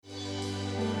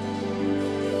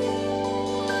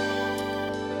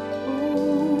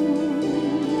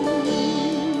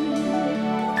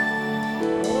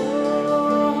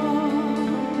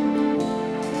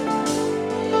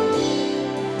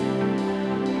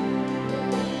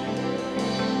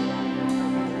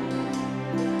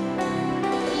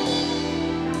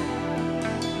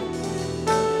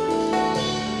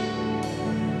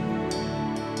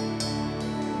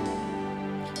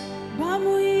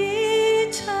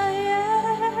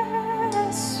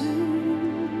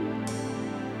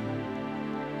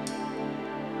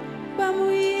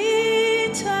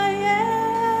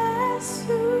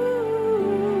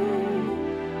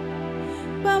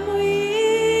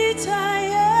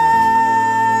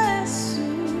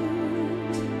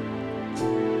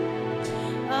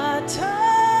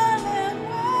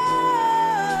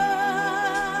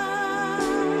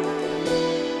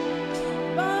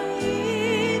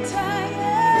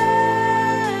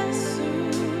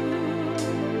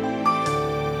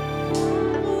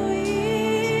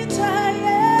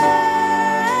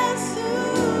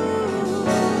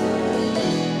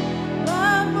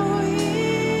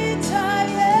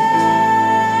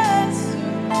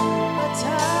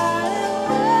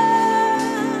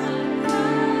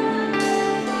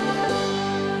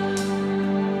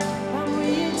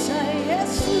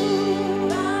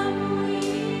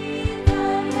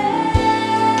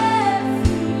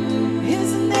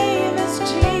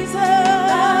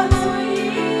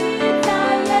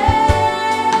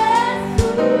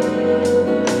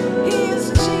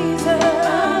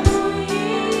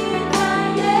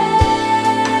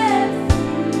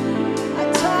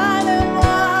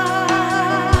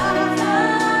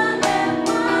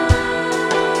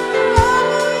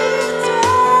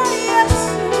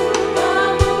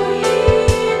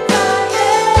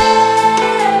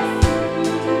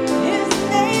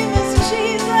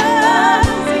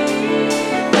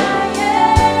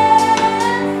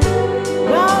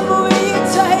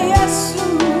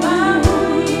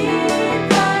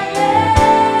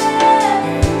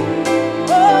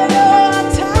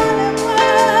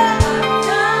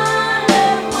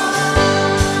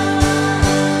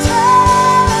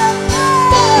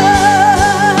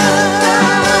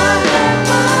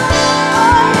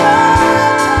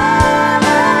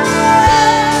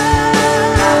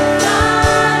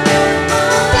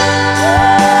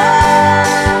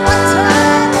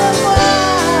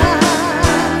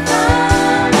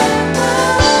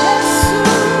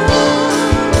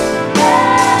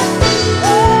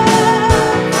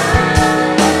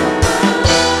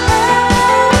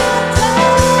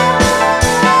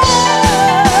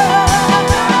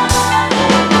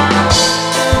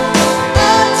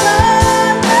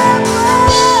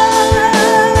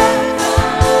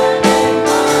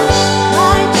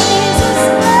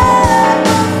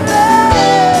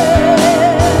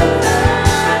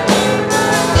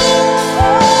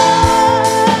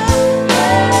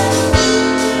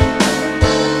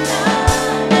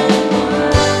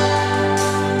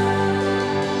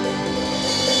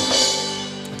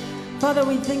Father,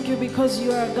 we thank you because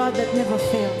you are a God that never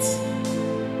fails.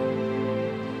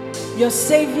 Your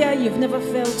Savior, you've never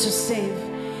failed to save.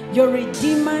 Your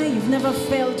Redeemer, you've never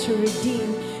failed to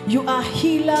redeem. You are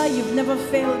healer, you've never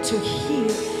failed to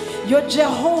heal. You're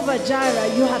Jehovah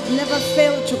Jireh, you have never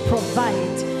failed to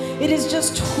provide. It is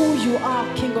just who you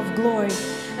are, King of glory.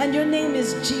 And your name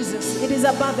is Jesus. It is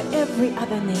above every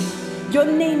other name. Your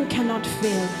name cannot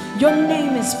fail. Your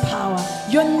name is power.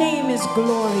 Your name is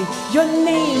glory. Your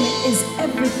name is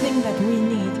everything that we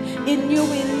need. In you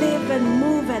we live and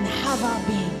move and have our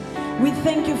being. We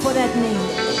thank you for that name.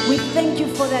 We thank you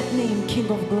for that name, King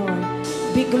of glory.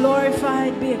 Be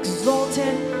glorified, be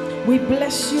exalted. We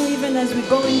bless you even as we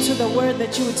go into the word,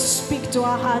 that you would speak to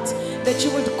our hearts, that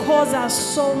you would cause our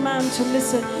soul man to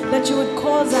listen, that you would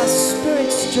cause our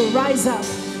spirits to rise up,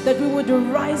 that we would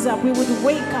rise up, we would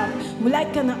wake up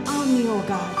like an army, oh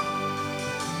God.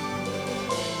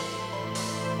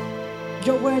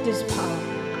 Your word is power.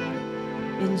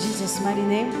 In Jesus' mighty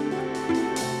name,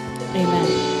 amen.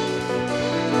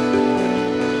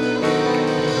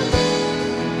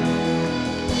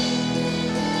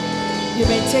 You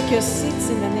may take your seats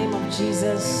in the name of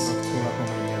Jesus.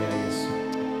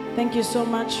 Thank you so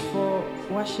much for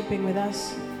worshiping with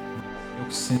us.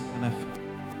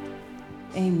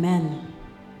 Amen.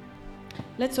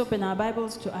 Let's open our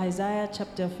Bibles to Isaiah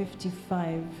chapter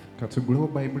 55.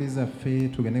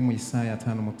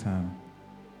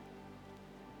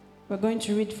 We're going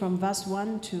to read from verse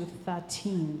 1 to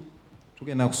 13.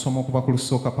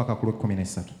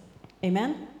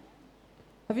 Amen.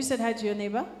 Have you said hi to your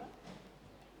neighbor?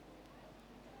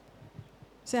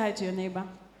 Say hi to your neighbor.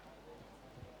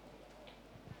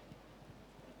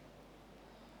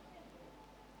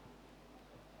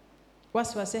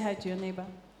 Waswa, say hi to your neighbor.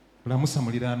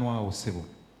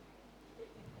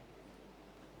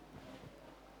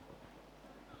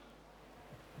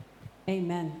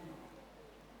 Amen.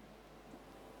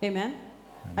 Amen.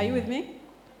 Are you with me?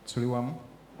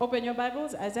 Open your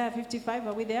Bibles. Isaiah 55.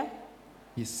 Are we there?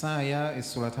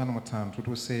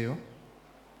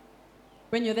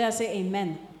 When you're there, say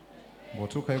amen.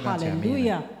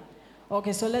 Hallelujah.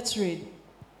 Okay, so let's read.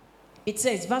 It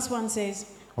says, verse 1 says,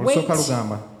 wait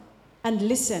and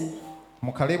listen.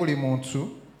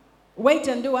 Wait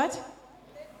and do what?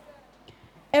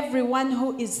 Everyone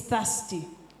who is thirsty.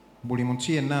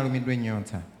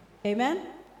 Amen.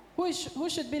 Who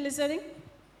should be listening?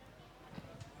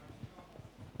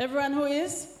 Everyone who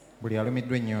is?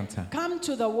 Come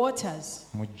to the waters.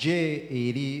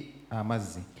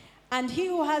 And he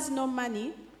who has no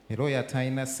money,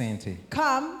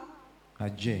 come,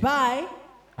 buy,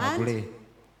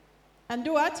 and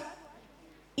do what?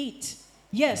 Eat.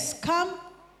 Yes, come,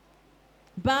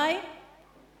 buy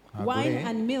wine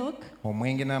and milk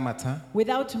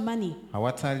without money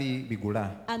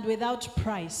and without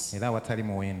price.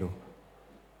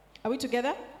 Are we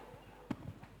together?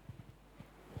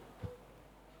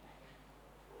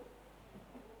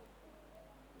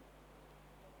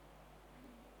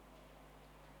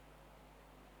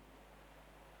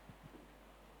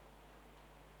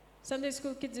 Sunday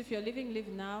school kids, if you're leaving, leave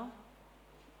now.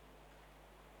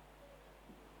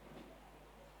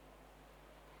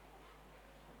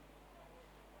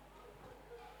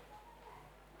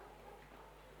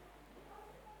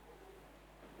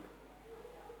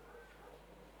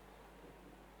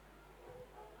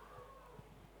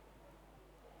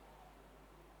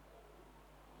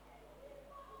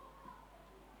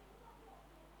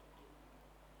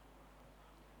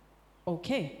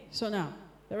 Okay, so now,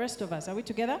 the rest of us, are we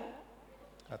together?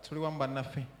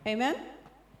 Amen.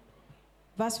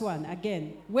 Verse 1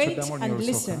 again. Wait and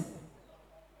listen.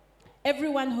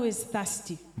 Everyone who is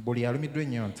thirsty,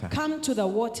 come to the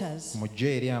waters.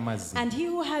 And he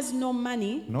who has no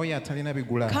money,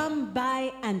 come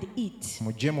buy and eat.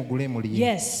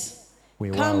 Yes.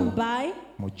 Come buy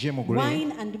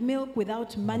wine and milk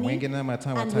without money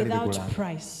and without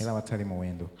price.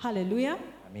 Hallelujah.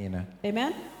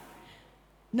 Amen.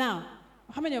 Now,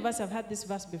 how many of us have had this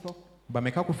verse before?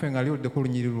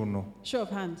 Show of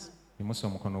hands.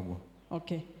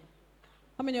 Okay.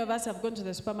 How many of us have gone to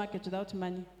the supermarket without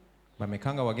money?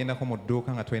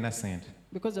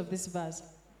 Because of this verse.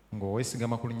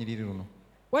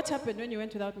 What happened when you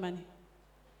went without money?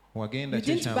 You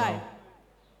didn't buy.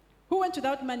 Who went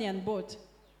without money and bought?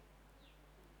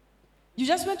 You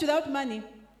just went without money.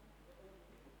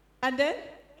 And then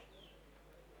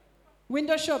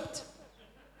window shopped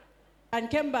and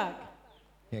came back.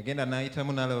 You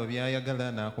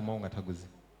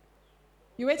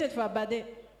waited for a birthday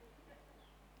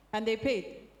and they paid.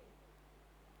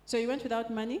 So you went without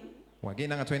money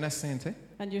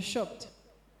and you shopped.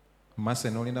 mase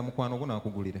n'olinda mukwano gwo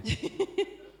n'akugulire.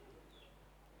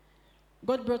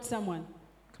 God brought someone.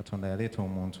 Katonda yaleeta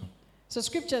omuntu. So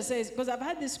scripture says, because I've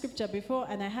had this scripture before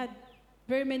and I had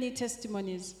very many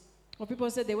testimonies of people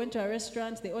said they went to a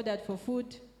restaurant, they ordered for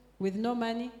food with no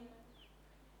money.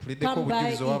 Tuliddeko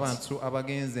obujulizi bw'abantu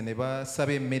abagenze ne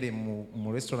basaba emmere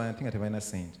mu restaurant nga tebalina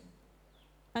sente.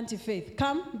 Anti-faith.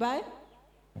 Come, buy.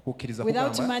 Okukkiriza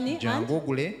Without kugamba money jangu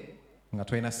ogule nga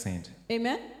tolina sente.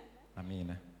 Amen.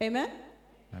 Amiina. Amen.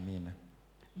 Amiina.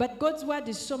 But God's word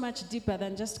is so much deeper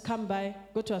than just come by,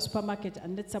 go to a supermarket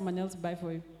and let someone else buy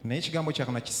for you. Naye ekigambo kya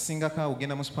Katonda kisingako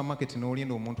ogenda mu supermarket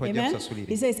n'olinda omuntu ajja Amen. kusasulira.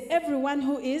 He says, everyone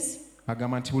who is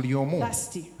Agamba nti buli omu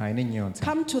thirsty, alina ennyonta.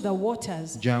 come to the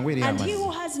waters. Jangu eri And he amazzi.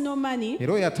 who has no money,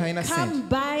 Era oyo atalina come sente.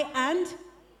 buy and...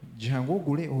 Jangu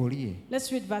ogule olye.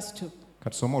 Let's read verse 2.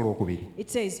 Katusome olwokubiri. It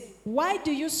says, why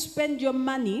do you spend your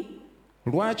money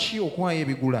Lwaki okuwaayo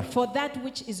ebigula for that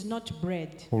which is not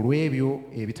bread, olw'ebyo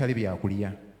ebitali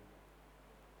byakulya?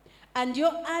 and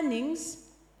your earnings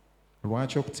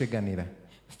Lwaki okuteganira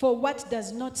for what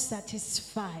does not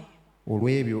satisfy?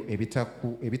 olw'ebyo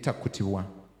ebitakkutibwa?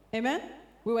 Amen.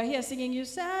 We were here singing, you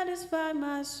satisfy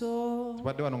my soul.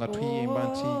 Tubadde wano nga tuyimba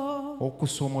nti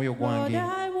okukusa omwoyo Lord, gwange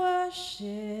I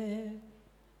worship.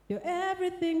 You're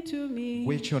everything to me.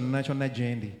 gwe kyonna kyonna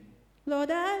gye ndi.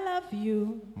 Lord, I love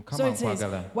you. Mukama So it says,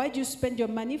 nkwagala. why do you spend your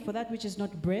money for that which is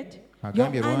not bread? Your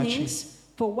Agambye lwaki earnings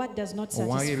for what does not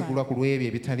owaayo satisfy. ebigula ku lw'ebyo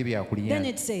ebitali Then byakulya?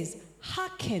 it says,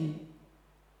 hearken.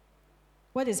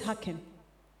 What is hearken?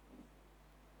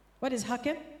 What is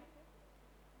hearken?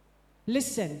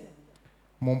 Listen.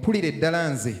 Mumpulire ddala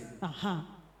nze. Aha.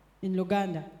 In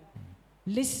Luganda.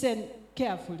 Listen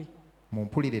carefully.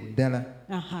 Mumpulire ddala.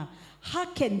 Aha.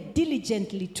 Hearken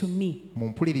diligently to me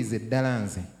Mumpulirize ddala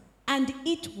nze. and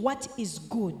eat what is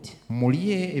good,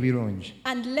 Mulye ebirungi.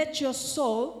 and let your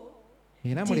soul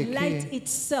Era delight muleke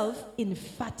itself in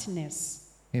fatness.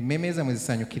 emmeeme zammwe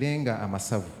zisanyukirenga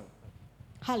amasavu.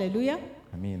 Hallelujah.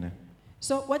 Amiina.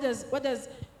 So what is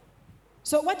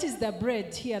the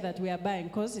bread here that we are buying?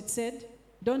 Because it said,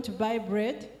 don't buy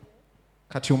bread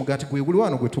Kati omugaati gwe guli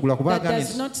wano gwe tugula kuba that agambye does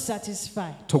nti not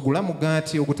satisfy. togula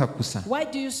mugaati ogutakkusa. Why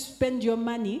do you spend your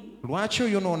money Lwaki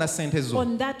oyonoona ssente zo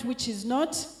on that which is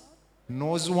not?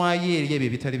 n'oziwaayo eri ebyo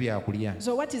ebitali byakulya?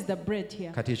 So what is the bread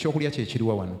here? Kati ekyokulya kye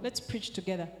kiriwa wano? Let's preach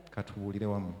together. Katubuulire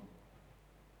wamu.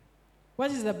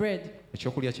 What is the bread?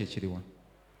 Ekyokulya kye kiriwa?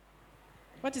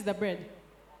 What is the bread?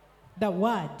 The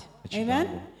word.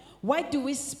 Amen. Why do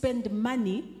we spend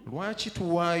money Lwaki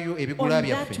tuwaayo on ebigula that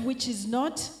byaffe which is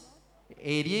not,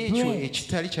 eri ekyo bread?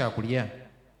 ekitali kyakulya,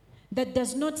 that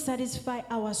does not satisfy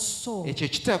our soul? ekyo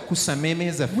ekitakkusa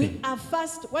mmeeme zaffe? We are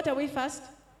fast. What are we fast?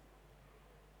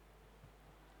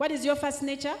 What is your first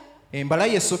nature? Embala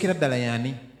yesookera ddala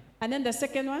y'ani? And then the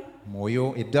second one?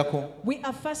 Mwoyo eddako. We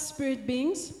are first spirit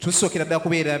beings. Tusookera ddala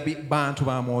kubeera bantu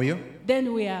ba mwoyo,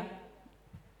 Then we are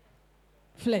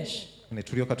flesh. ne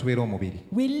tulyoka tubeera omubiri.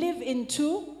 We live in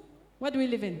two. What do we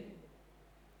live in?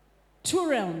 Two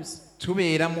realms.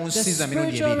 Tubeera mu The nsi za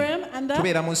mirundi spiritual ebiri. realm and the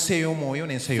Tubeera mu nsi ey'omwoyo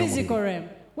n'ensi physical ey'omubiri. realm.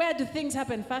 Where do things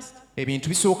happen first? Ebintu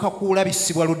bisooka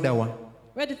kulabisibwa ludda wa?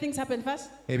 Where do things happen first?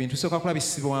 Ebintu bisooka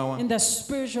kulabisibwa wa? In the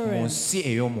spiritual Mu realm. nsi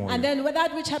ey'omwoyo. And then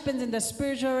that which happens in the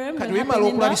spiritual realm Kati will bwe bimala happen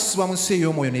in the... okulabisibwa mu nsi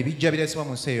ey'omwoyo ne bijja birabisibwa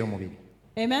mu nsi ey'omubiri.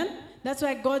 Amen? That's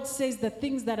why God says the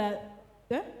things that are...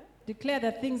 declare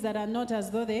the things that are not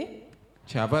as though they...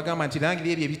 Kyava agamba nti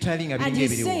langira ebyo ebitali nga And biringa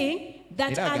he's ebiriwo. saying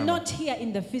that Era are agamba. not here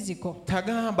in the physical.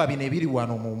 Tagamba bino ebiri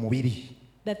wano mu mubiri.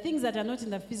 The things that are not in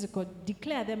the physical,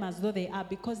 declare them as though they are,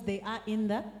 because they are in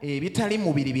the... Ebitali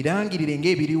mu mubiri birangirire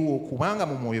ng'ebiriwo kubanga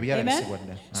mu mwoyo byalabisibwa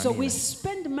Amen? dda. So we Amiina.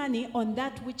 spend money on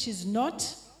that which is not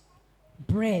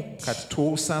bread. Kati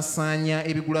tusaasaanya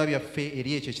ebigula byaffe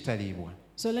eri ekyo ekitaliibwa.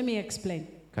 So let me explain.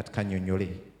 Kati kannyonnyole.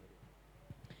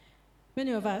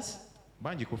 Many of us,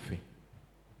 Bangi ku ffe.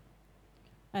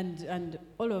 and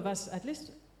all of us, at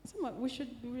least,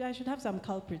 I should have some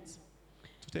culprits.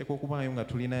 Tuteekwa okubaayo nga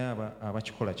tulinayo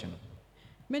abakikola kino.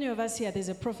 Many of us here, there's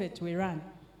a prophet we run.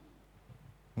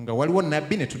 Nga waliwo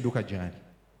nabbi ne tudduka gy'ali.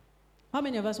 How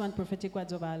many of us want prophetic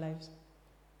words over our lives?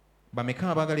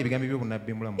 Bameka abaagala ebigambo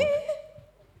by'obunnabbi mu bulamu bwaffe?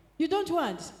 You don't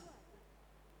want?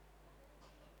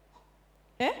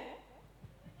 Eh?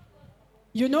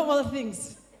 You know all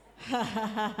things.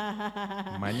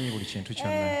 Manyi buli kintu kyonna.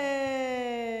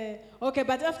 Hey. Okay,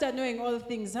 but after knowing all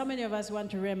things, how many of us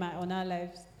want to rema on our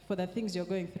lives for the things you're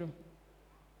going through?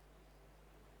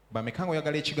 Bameka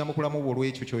ng'oyagala ekigambo kulamu bwo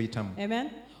olw'ekyo ky'oyitamu? Amen?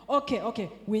 Okay.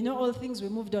 We know all things, we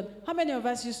moved on. How many of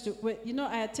us used to,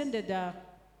 I attended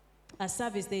a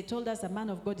service, they told us a man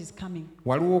of God is coming.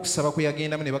 waliwo okusaba kwe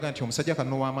yagendamu ne bagamba nti omusajja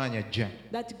kano w'amaanyi ajja.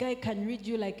 That guy can read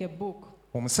you like a book.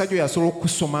 Omusajja oyo asobola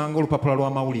okusoma ng'olupapula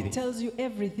lw'amawulire. Tells you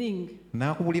everything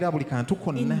N'akubulira buli kantu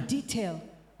konna in detail.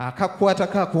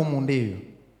 akakwatako ak'omunda eyo.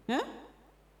 Huh?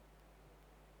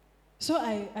 So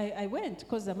I went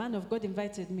because the man of God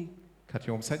invited me.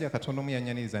 Kati omusajja Katonda omu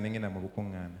yannyanirizza ne ngenda mu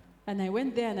lukuŋŋaana. And I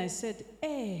went there and I said,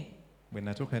 hey, Bwe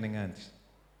natuuka ne ngamba nti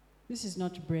this is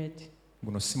not bread.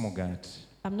 guno si mugaati.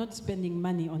 I'm not spending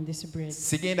money on this bread.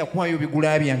 Sigenda kuwaayo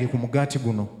bigula byange ku mugaati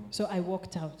guno. So I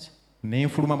walked out. Ne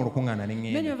nfuluma mu lukuŋŋaana ne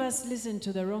Many ŋŋenda. of us listen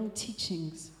to the wrong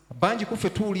teachings, Bangi ku ffe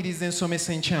tuwuliriza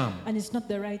ensomesa enkyamu and it's not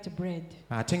the right bread.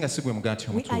 ate nga si gwe mugaati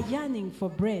We are omutuufu. yearning for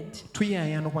bread.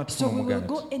 Tuyaayaana okuba So tufuna we will omugaati.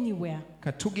 go anywhere.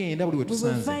 Kati tugenda buli we We will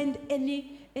tusanze. find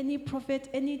any prophet,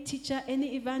 any teacher,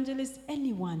 any evangelist,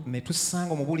 anyone. Ne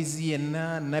tusanga omubuulizi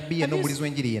yenna, nabbi yenna, Have you omubuulizi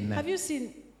w'enjiri yenna. Have you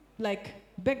seen like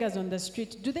beggars on the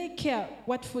street? Do they care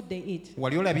what food they eat?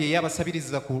 Wali olabyeyo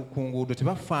abasabiriza ku nguudo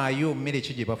tebafaayo mmere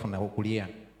ki gye bafuna okulya.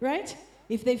 Right?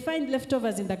 If they find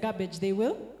leftovers in the garbage, they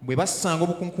will. Bwe basanga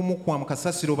obukunkumukwa mu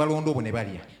kasasiro balonda obwo ne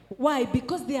balya. Why?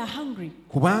 Because they are hungry.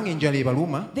 Kubanga enjala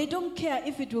ebaluma, They don't care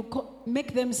if it will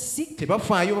make them sick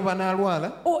tebafaayo baba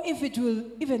banaalwala or if it will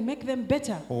even make them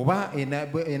better. oba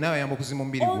enaabayamba okuzima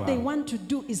omubiri All they gwabwe. want to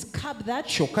do is curb that.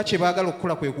 Kyokka kye baagala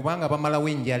okukola kwe kubanga bamalawo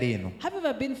enjala eno. Have you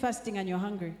ever been fasting and you're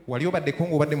hungry? Wali obaddeko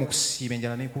ng'obadde mu kusiiba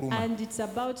enjala n'ekuluma, And it's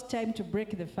about time to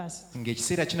break the fast.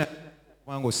 ng'ekiseera kina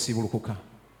kubanga osiibulukuka.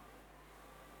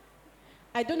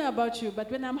 I don't know about you, but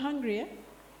when I'm hungry,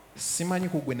 Simanyi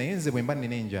ku ggwe naye nze bwe mba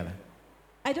nnina enjala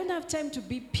I don't have time to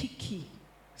be picky.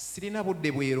 sirina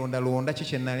budde bwerondalonda ki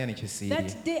kye nnaalya ne kye siirya.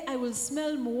 That day I will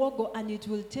smell muwogo and it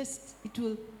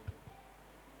will.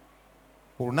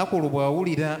 Olunaku olwo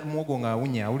bw'awulira muwogo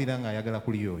ng'awunya awulira ng'ayagala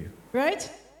kulya oyo. Right?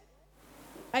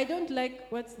 I don't like,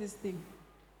 what's this thing?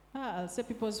 I'll say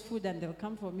people's food and they'll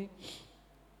come for me.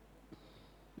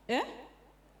 Yeah?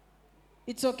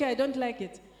 It's okay, I don't like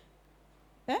it.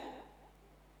 Eh?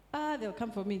 They'll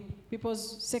come for me.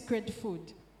 People's sacred food.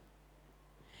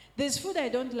 There's food I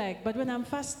don't like, but when I'm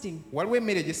fasting Waliwo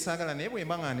emmere gye saagala naye bwe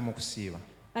mba nga ndi mu kusiiba.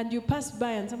 and you pass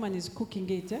by and someone is cooking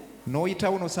it,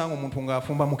 N'oyitawo n'osanga omuntu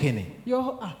ng'afumba mukene.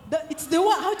 it's the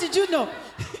one. How did you know?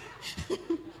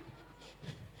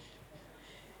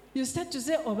 You start to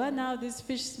say, oh, but now this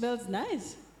fish smells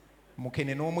nice.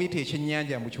 Mukene n'omuyita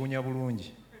ekyennyanja mbu kiwunya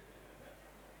bulungi.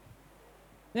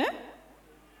 Yeah?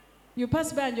 You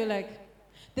pass by and you're like,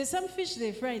 there's some fish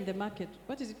they fry in the market.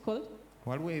 What is it called?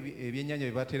 Waliwo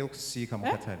ebyennyanja bye batera okusiika mu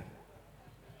katale.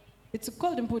 It's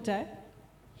called mputa.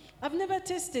 I've never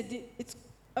tasted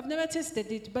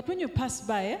it. But when you pass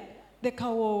by, the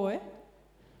kawowo,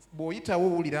 Bw'oyitawo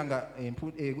owulira nga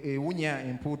ewunya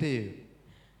empuuta eyo.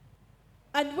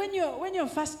 and when you're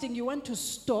fasting, you want to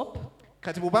stop.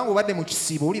 Kati bw'obanga obadde mu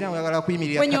kisiibo owulira nga oyagala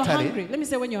kuyimirira When you're katale. hungry, let me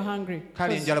say when you're hungry. Kale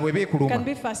 'cause enjala bw'eba you can ekuluma.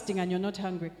 be fasting and you're not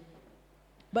hungry.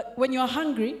 But when you're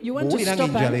hungry, you want to Bw'owulira stop.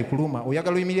 ng'enjala ekuluma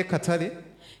oyagala oyimirire katale.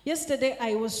 Yesterday,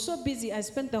 I was so busy. I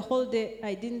spent the whole day,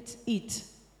 I didn't eat.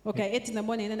 Okay, I ate in the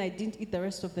morning and then I didn't eat the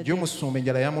rest of the day. Gy'omusumba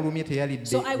enjala yamulumye teyalidde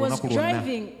So I was olunaku lwonna.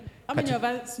 driving. How many of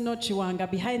us know Chiwanga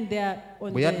behind there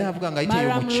on Bwe yadde avuga the ng'ayita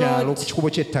eyo mu Maram kyalo Road? ku kikubo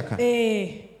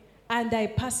ky'ettaka. And I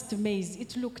passed maize.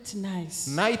 It looked nice.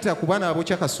 N'ayita ku baana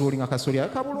abokya kasooli nga kasooli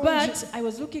alaka bulungi. But I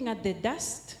was looking at the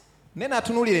dust, Ne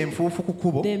n'atunuulira enfuufu ku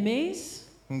kkubo the maize,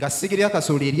 nga sigirya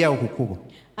kasooli eri awo ku kkubo.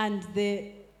 and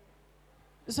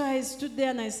so I stood there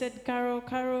and I said, Carol, it's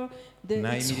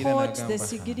N'ayimirira hot, the n'agamba,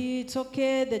 sigiri, it's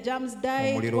okay, the jams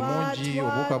died. Omuliro mungi,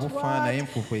 obuwuka bufa naye What?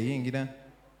 enfuufu eyingira.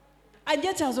 And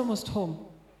yet I was almost home.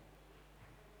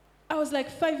 I was like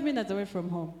 5 minutes away from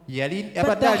home. Yali But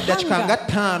abadde the ali dakiika hunger nga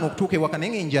 5 okutuuka ewaka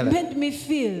naye ng'enjala made me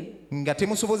feel nga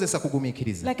temusobozesa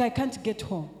kugumiikiriza. like I can't get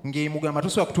home. Ng'emugamba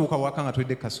tosobola kutuuka waka nga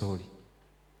tulidde kasooli.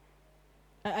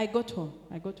 I got home.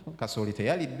 Kasooli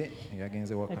teyalidde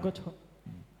yagenze I waka. got home.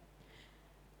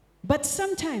 But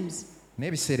sometimes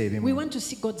N'ebiseera we ebimu want to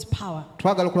see God's power.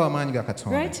 twagala okulaba amaanyi ga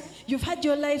Katonda. Right? You've had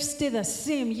your life stay the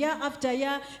same year after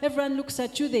year. Everyone looks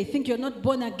at you, they think you're not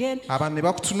born again. Abantu ne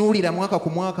bakutunuulira mwaka ku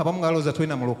mwaka abamu nga balowooza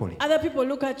tolina mulokole. Other people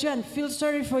look at you and feel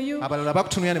sorry for you. Abalala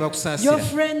bakutunuulira ne Your bakusaasira.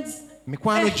 friends.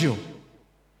 Mikwano gyo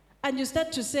And you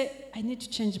start to say, I need to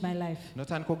change my life.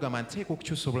 n'otandika okugamba nteeka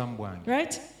okukyusa obulamu bwange.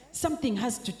 Right? Something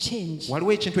has to change.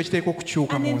 Waliwo ekintu ekiteeka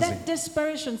okukyuka And mu in nze. that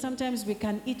desperation, sometimes we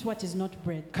can eat what is not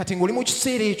bread. Kati ng'oli mu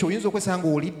kiseera ekyo oyinza okwesanga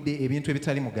ng'olidde ebintu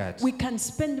ebitali mugaati. We can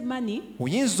spend money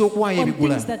Oyinza okuwaayo on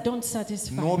ebigula things that don't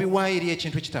satisfy. n'obiwaayo eri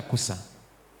ekintu ekitakusa.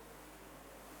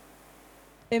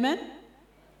 Amen?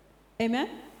 Amen?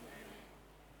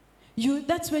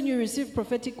 That's when you receive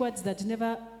prophetic words that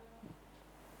never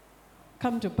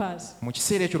come to pass. mu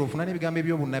kiseera ekyo lwofuna n'ebigambo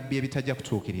eby'obunnabbi ebitajja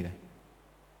kutuukirira.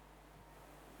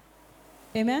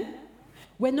 Amen?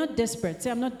 We're not desperate.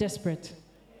 Say, I'm not desperate.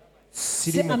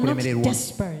 Siri Say, mu I'm not kulemererwa.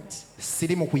 desperate.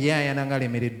 Siri mu kuyaayana nga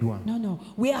lemereddwa. No.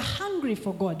 We are hungry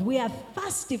for God. We are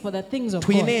thirsty for the things of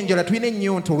Tuyina God. enjala, tuyina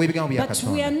ennyonta olw'ebigambo bya But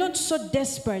we are Katonda. not so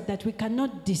desperate that we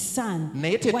cannot discern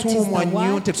Naye what is the tetuumwa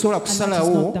nnyo word tetusobola and what is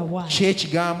kusalawo not the word.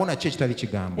 kyekigambo nakyo ekitali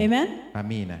kigambo. Amen?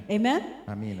 Amiina. Amen?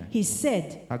 Amiina. He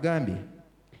said, Agambye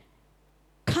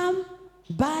come,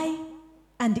 buy,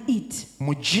 and eat.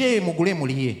 mujje mugule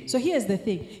mulye. So here's the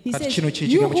thing. He Kati says, kino kye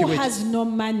you kigambo who kibe- has no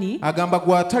money, Agamba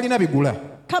gwe atalina bigula.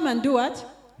 come and do what?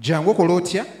 Jangu okola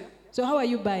otya? So how are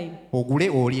you buying? Ogule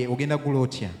olye. Ogenda kugula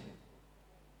otya?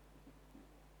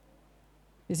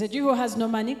 He said, you who has no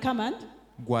money, come and.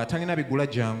 Gwe atalina bigula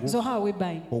jangu So how are we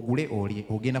buying? ogule olye.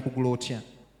 Ogenda kugula otya?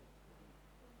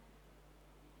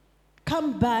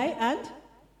 Come buy and.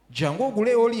 Jangu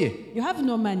ogule olye. You have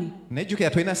no money, Naye jjukira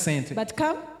tolina ssente. but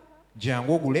come.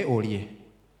 Jangu ogule olye.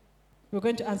 We're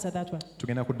going to answer that one.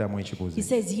 Tugenda kuddamu He ekibuuzo.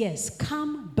 says, yes,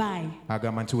 come buy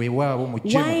Agamba nti weewaabo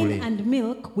mujje wine mugule. and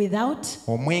milk without.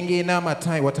 Omwenge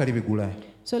n'amata ewatali bigula.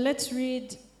 So let's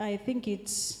read, I think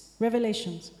it's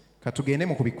Revelations. Katugende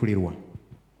mu kubikkulirwa.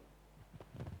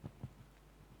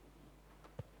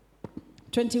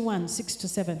 21, 6 to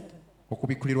 7.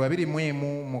 Okubikkulirwa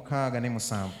 21:6 ne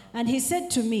 7. And he said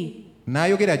to me,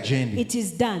 N'ayogera gye ndi it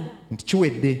is done. nti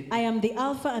kiwedde. I am the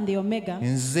Alpha and the Omega,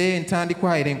 Nze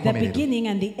entandikwa era the enkomerero. beginning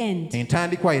and the end.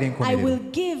 Entandikwa era I will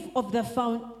enkomerero. give of the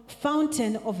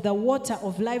fountain of the water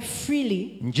of life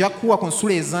freely Nja kuwa ku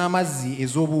nsulo ez'amazzi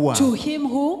ez'obuwa to him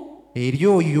who, eri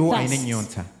oyo alina Thirsts.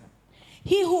 ennyonta.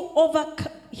 he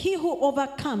who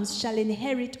overcomes shall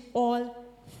inherit all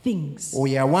things.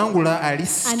 Oyo awangula And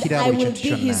alisikira I buli will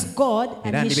kintu be his kyonna. God,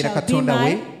 Era and he ndibeera shall be Katonda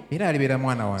we my. era alibeera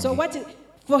mwana So wange. what is,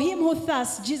 for him who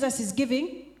thirsts, Jesus is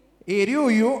giving Eri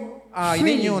oyo alina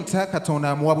Freely. ennyonta Katonda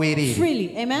amuwa bwereere.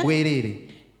 freely. Amen? Bwereere.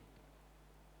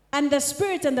 And the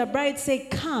Spirit and the bride say,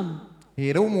 come.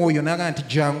 Era omwoyo n'agamba nti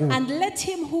jangu. And let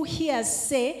him who hears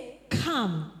say,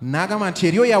 come. N'agamba nti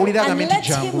eri oyo awulira And agambe nti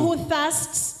let him who jangu.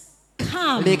 thirsts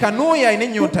come. Leka n'oyo alina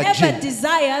ennyonta Whoever gye.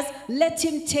 desires, let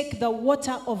him take the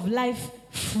water of life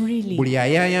freely. Buli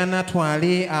ayayaana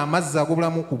atwale amazzi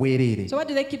ag'obulamu ku bwereere. So what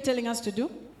do they keep telling us to do?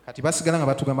 Kati basigala nga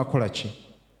batugamba kukola ki?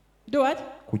 Do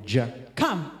what? Kujja.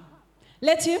 Come.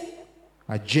 Let him.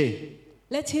 Ajje.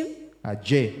 Let him.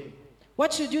 Ajje.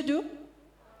 What should you do?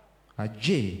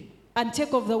 Ajje. And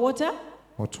take of the water.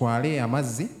 Otwale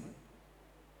amazzi.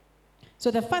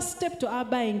 So the first step to our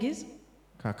buying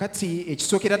Kaakati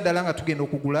ekisookera ddala nga tugenda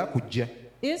okugula kujja.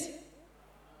 is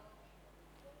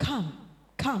come.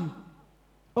 Come.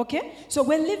 Okay? So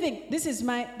we're living, this is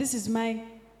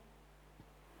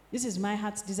my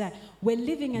heart's desire. We're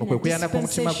living in Okwe a kuyana kw'omutima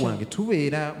dispensation gwange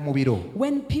tubeera mu biro.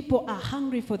 when people are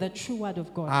hungry for the true word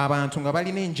of God. Abantu nga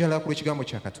balina enjala ku lw'ekigambo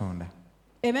kya Katonda.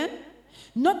 Amen?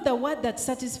 Not the word that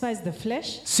satisfies the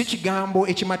flesh, Si kigambo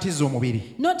ekimatiza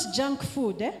omubiri. not junk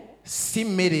food Si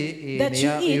mmere that you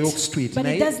ey'okustreet eat, but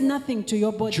it naye does nothing to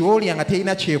your body. gy'olya nga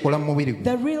terina kyekola mu mubiri gwo.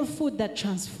 The real food that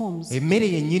transforms, Emmere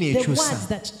yennyini the ekyusa. words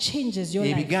that changes your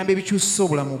life. Ebigambo ebikyusa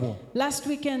obulamu bwo. Last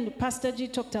weekend, Pastor G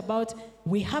talked about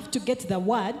we have to get the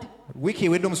word Wiiki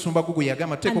ewedde omusumba gugu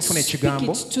yagamba tuteeka and okufuna speak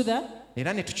ekigambo it to the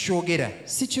era ne tukyogera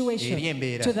situation, Eri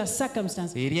embeera. to the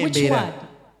circumstance. eri Which embeera. word?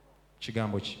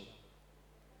 Kigambo ki?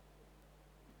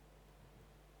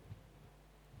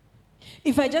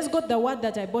 If I just got the word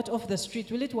that I bought off the street,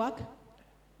 will it work?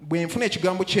 Bwe nfuna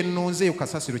ekigambo kye nnonzeeyo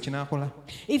kasasiro kinaakola.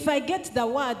 If I get the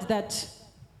word that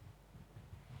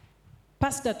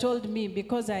Pastor told me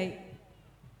because I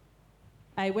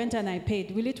went and I paid,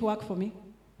 will it work for me?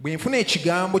 Bwe nfuna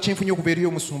ekigambo kye nfunye okuva eri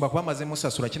omusumba kuba maze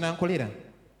musasula kinankolera.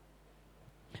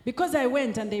 Because I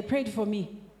went and they prayed for me.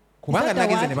 Kubanga Is that the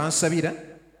nagenze word? ne bansabira,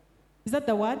 Is that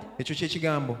the word? ekyo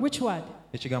ky'ekigambo. Which word?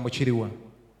 Ekigambo kiriwa?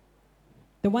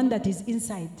 The one that is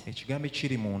inside. Ekigambo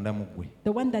ekiri munda mu ggwe.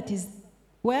 The one that is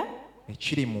where?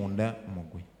 Ekiri munda mu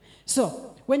ggwe.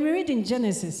 So, when we read in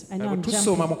Genesis, I know Bwe I'm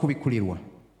tusoma jumping, mu kubikkulirwa.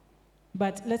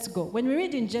 but let's go. When we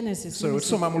read in Genesis, So let me bwe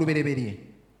see. tusoma mu lubereberye.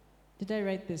 Did I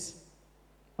write this?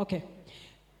 Okay.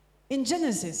 In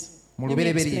Genesis, Mu let me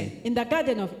lubereberye. explain. In the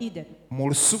Garden of Eden, Mu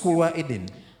lusuku lwa Eden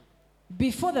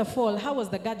before the fall, how was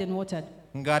the garden watered?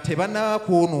 nga tebannaba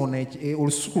kwonoona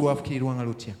olusuku lwafukirirwanga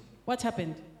lutya? What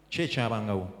happened? Ki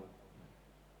ekyabangawo?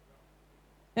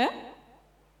 Eh?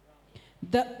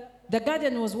 The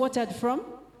garden was watered from?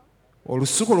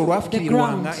 Olusuku lwo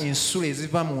lwafukirirwanga ground. ensulo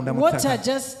eziva munda mu Water ttaka.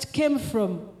 just came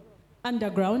from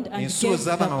underground and Ensulo gave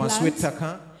the zaavanga wansi plants.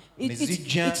 w'ettaka ne It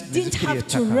zijja it ne didn't zikirya have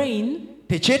to ettaka. rain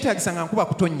tekyetaagisa nga nkuba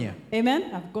kutonnya. Amen.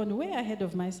 I've gone way ahead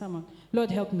of my sermon.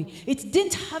 Lord help me. It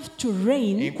didn't have to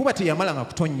rain Enkuba teyamala nga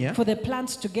kutonnya for the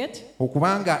plants to get.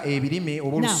 okubanga ebirime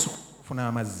oba olusuku kufuna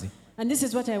amazzi. And this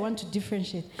is what I want to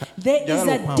differentiate. There is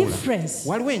a difference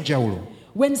waliwo enjawulo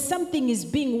when something is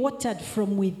being watered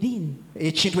from within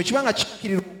ekintu ekiba nga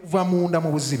kikkirirwa okuva munda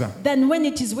mu buziba than when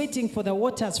it is waiting for the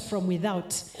waters from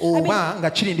without. oba nga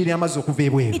kirindirira amazzi okuva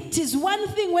ebweru. It is one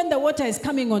thing when the water is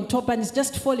coming on top and it's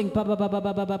just falling.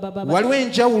 Waliwo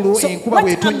enjawulo So enkuba what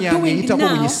bw'etonnya I'm doing ng'eyitako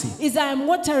now buyisi. is I am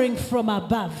watering from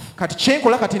above. Kati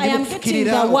kyenkola kati I ndi am getting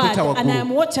kufukirira the word okuyita and I am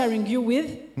waggulu. watering you with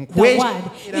the Nkwe-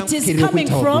 word. It is nkukirira coming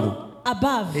okuyita from waggulu.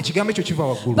 above. Ekigambo ekyo kiva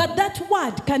waggulu. But that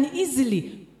word can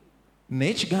easily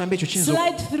Naye ekigambo ekyo kiyinza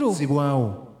slide through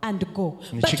okuzibwawo. and go.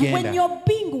 Ne But kigenda. when you're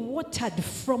being watered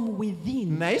from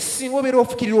within, Naye singa obeera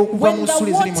ofukirirwa okuva when mu the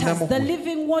nsule eziri munda waters, mu the ggwe,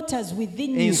 living waters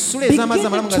within you ensule ez'amazzi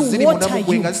amalamu nga begin ziri to munda mu water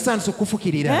ggwe you, nga zitandise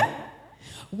okufukirira. eh?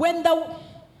 When the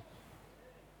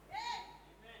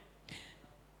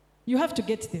you have to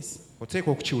get this.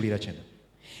 Oteekwa okukiwulira kino.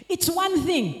 It's one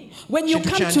thing when you Kintu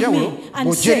come kya to njawulo, me and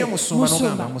bw'ojja say, eri omusumba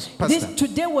n'ogamba, Musumba, this Pastor,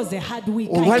 today was a hard week.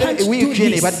 I olwali can't do wiiki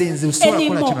eno ebadde nze this osobola kukola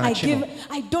anymore. kino na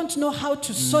I kino. don't know how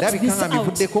to sort Ndabika this nga out.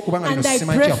 mbivuddeko kubanga bino And I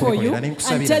simanyi pray for you kyakubikolera, ne and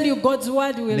nkusabira. tell you God's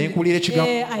word will. Ne nkuwulira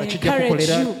ekigambo I kijja encourage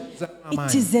kukolera you. amaanyi.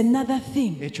 It is another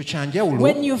thing. Ekyo kya njawulo.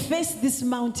 When you face this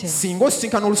mountain Singa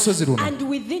osisinkana olusozi luno, and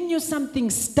within you something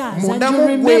stirs and munda you mu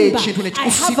gwe remember, ekintu ne I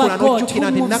have kikusiikula a God n'ojjukira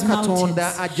who nti moves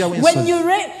Nakatonda ajjawo mountains.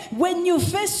 ensozi. When you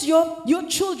face your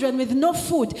children with no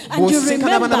food and you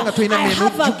Bw'osisinkana remember, abaana nga tolina I mmere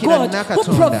have a n'ojjukira God who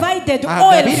Nakatonda provided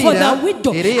oil for agabirira the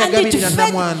widow era and yagabirira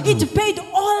nnamwandu. it paid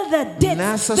all the debts.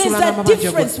 N'asasula There's a n'amabanja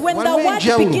difference go. when the Waliwo word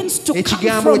enjawulo. begins to come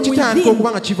Ekigambo from ekitandika within.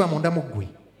 okuba nga kiva munda mu ggwe.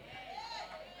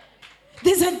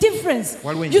 There's a difference.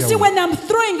 Waliwo You see, enjawulo. when I'm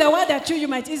throwing the word at you, you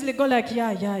might easily go like, bwe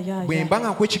yeah. mba nga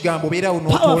nkuwa ekigambo obeerawo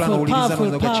n'otoola Powerful, n'owuliriza powerful,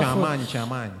 n'oga powerful. kyamaanyi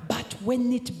kyamaanyi. But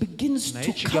when it begins Naye to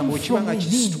ekigambo come bwe kiba from nga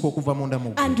kisituka within okuva munda mu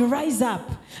ggwe. and rise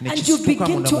up, Ne and you kisituka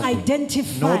begin munda to mu ggwe.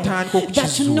 identify N'otandika that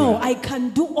okukizuula. no, I can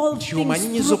do all Nti things omanyi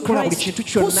nnyinza through okukola buli Christ kintu who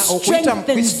kyonna okuyita mu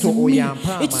strengthens Kristo me. oyo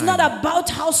ampa It's not amaanyi. about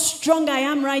how strong I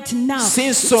am right now. Si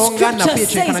nsonga Scripture naffe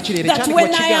ekyenkana says kireere that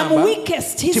when I am kigamba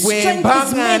weakest, His nti bwe strength mba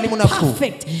is nga ndi made munafu,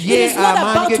 perfect. It ye is not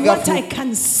amaanyi about ge what gafu. I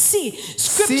can see. Si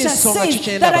Scripture nsonga says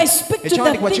kikyendaba. that I speak to the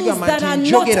Ekyawandiikibwa things kigamba that nti are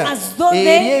not njogera as though eri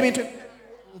they. ebintu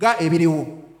nga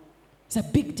ebiriwo. It's a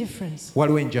big difference.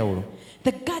 Waliwo enjawulo.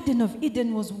 The Garden of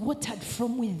Eden was watered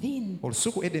from within.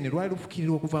 Olusuku Edeni lwali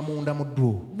lufukirirwa okuva munda mu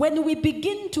ddwo. When we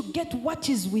begin to get what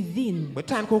is within Bwe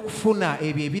tutandika okufuna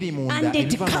ebyo ebiri munda and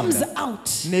it ebiva comes munda out,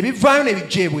 ne bivaayo ne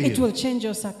bijja it ebweru, will change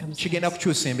your circumstances. kigenda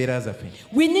kukyusa embeera zaffe.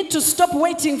 We need to stop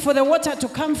waiting for the water to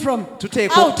come from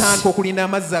Tuteekwa out okutandika okulinda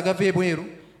amazzi agava ebweru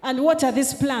and water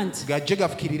this plant gajje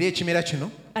gafukirire ekimera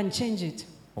kino and change it.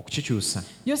 okukikyusa.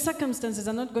 Your circumstances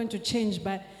are not going to change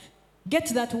by get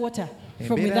that water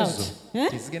from Embeera zo without. Eh?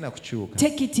 tezigenda kukyuka.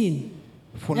 Take it in.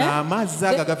 Funa Eh? amazzi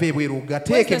ago agava ebweru Where's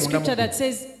gateeke the munda mu scripture ggwe. that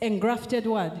says engrafted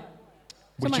word?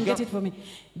 Someone kiga- get it for me.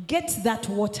 Get that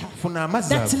water. Funa amazzi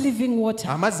That ago, living water.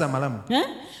 amazzi amalamu Eh?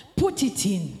 Put it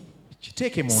in.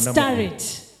 kiteeke munda mu Stir ggwe.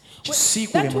 it.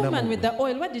 Kisiikule That munda woman mu with ggwe. the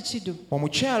oil, what did she do?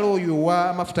 Omukyala oyo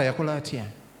ow'amafuta yakola atya?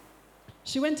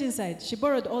 She went inside. She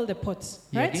borrowed all the pots,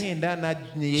 right? Yagenda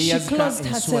ne She yeeyazika closed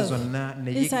ensuwa herself zonna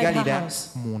ne inside her yeggalira house.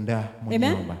 munda mu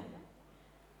Amen? nnyumba.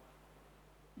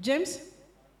 James?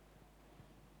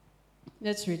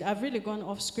 Let's read. I've really gone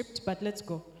off script, but let's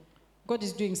go. God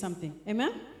is doing something.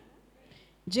 Amen?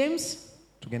 James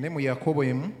Tugende mu Yakobo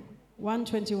emu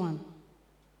 1:21.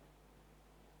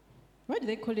 Why do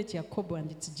they call it Yakobo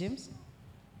and it's James?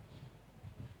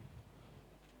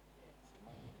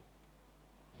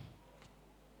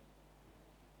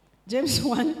 James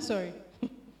 1, sorry.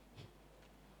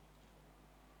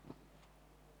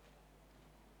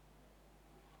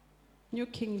 New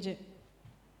King James.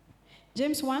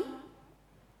 James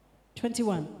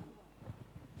 1:21.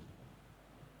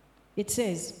 It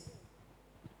says,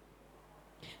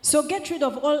 so get rid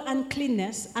of all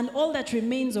uncleanness and all that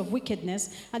remains of wickedness,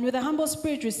 and with a humble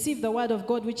spirit receive the word of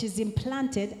God which is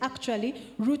implanted, actually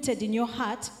rooted in your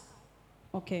heart.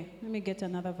 Okay, let me get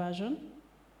another version.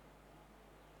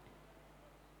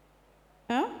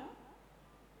 Huh?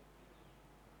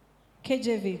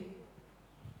 KJV.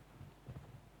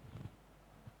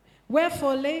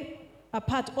 Wherefore lay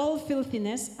apart all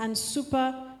filthiness and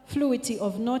superfluity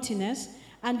of naughtiness,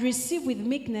 and receive with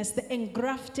meekness the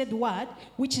engrafted word,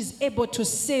 which is able to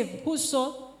save. Whose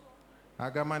soul?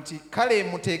 agamba nti kale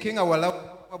muteekenga wala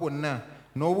bwonna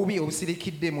n'obubi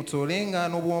obusirikidde mutoolenga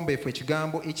n'obuwombeefu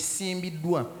ekigambo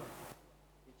ekisimbiddwa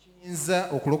ekiyinza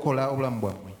okulokola obulamu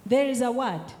bwammwe. There is a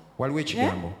word. Waliwo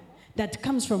ekigambo. that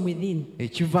comes from within.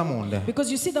 ekiva munda.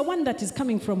 Because you see, the one that is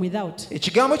coming from without,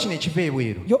 Ekigambo kino ekiva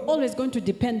ebweru you're always going to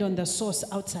depend on the source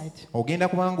outside. ogenda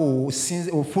kubanga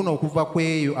ofuna okuva ku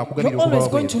eyo akugabira You're always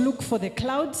going okuva to look for the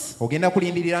clouds. ogenda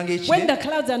kulindiriranga When ekire the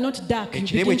clouds are not dark, you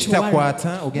ekire begin bwe to worry.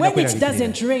 kitakwata ogenda When it kweraliikirira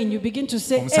doesn't rain, you begin to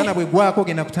say, omusana "Eh." bwe gwako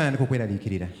ogenda kutandika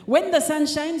okweraliikirira When the sun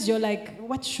shines, you're like,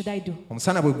 what should I do?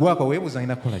 omusana bwe gwako weebuuza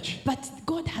alina kukola ki But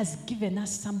God has given us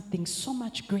something so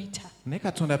much greater. naye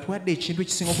katonda atuwadde ekintu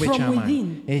ekisinga okuba From ekyamaanyi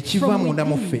within. ekiva From munda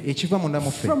within. muffe ekiva munda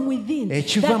muffe From within,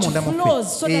 ekiva that munda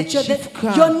flows so muffe that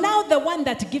ekifuka you're now the one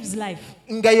that gives life.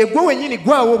 nga ye gwe wennyini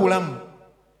gwawo obulamu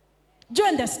Do you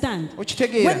understand?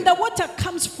 okitegeera When the water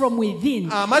comes from within,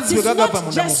 Amazzi it is bwe gagava not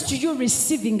munda just you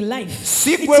receiving life.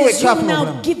 Si It gwe is you wekka afuna now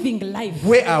obulamu. giving life.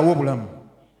 gwe awa obulamu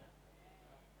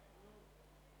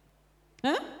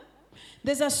Huh?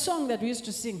 There's a song that we used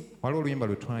to sing, waliwo oluyimba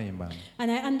lwe twayimbanga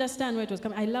and I understand where it was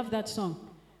coming. I love that song.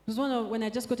 It was one of when I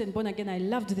just got born again. I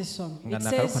loved this song. nga It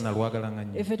nakaluka says, nalwagalanga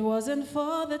nnyo "If it wasn't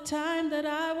for the time that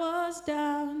I was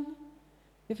down,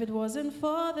 if it wasn't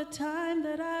for the time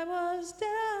that I was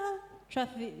down,"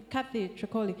 Kathy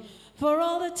Tricoli, "for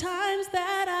all the times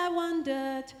that I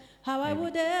wondered how I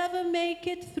would ever make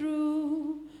it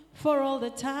through, for all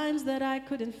the times that I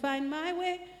couldn't find my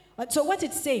way." So what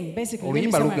it's saying, basically, let me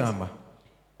oluyimba summarize. lugamba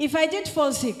If I didn't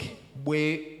fall sick,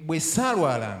 bwe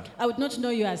saalwalanga I would not know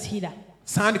you as healer.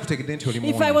 sandikutegedde nti oli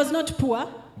If I muwonyi was not poor,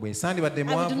 bwe sandibadde I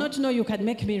would mwavu not know you can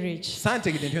make me rich.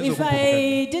 santegedde nti oyinza If okukubuka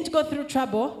I didn't go through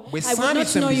trouble, Bwe I would not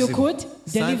sandise know you mubizibu, could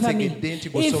deliver me. santegedde nti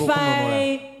gw'osobola If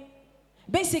okununula.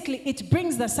 basically, it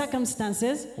brings the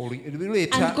circumstances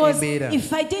lireeta and goes, embeera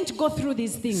if I didn't go through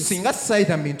these things, singa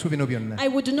sayita mu bintu bino byonna I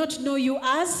would not know you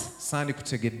as.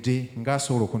 sandikutegedde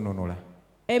ng'asobola okunnunula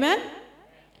Amen?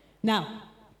 Now,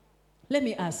 let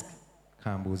me ask,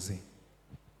 kambuuze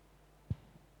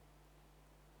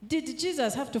did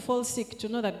Jesus have to fall sick to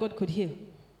know that God could heal?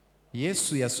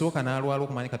 yesu yasooka n'alwala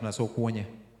okumanyi katonda asobola okuwonya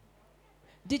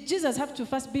Did Jesus have to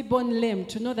first be born lame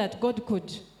to know that God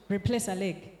could replace a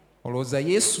leg? olowooza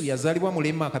yesu yazaalibwa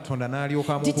mulema katonda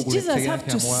n'alyoka Did Jesus have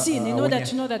to sin in order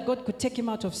to know that God could take him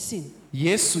out of sin?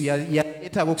 yesu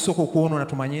yeetaaga okusooka okwonoona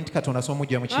tumanye nti katonda asobola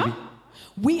omujja mu kibi Huh?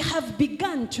 We have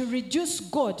begun to reduce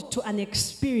God to an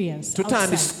experience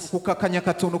tutandise outside. kukakanya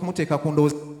katonda okumuteeka ku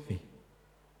ndowooza zaffe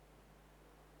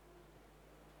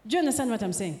Do you understand what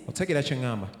I'm saying? otegeera kye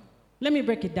ŋŋamba Let me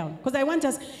break it down because I want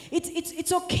us.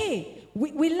 It's okay.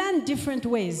 We learn different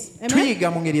ways. Amen?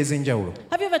 tuyiga mu ngeri ez'enjawulo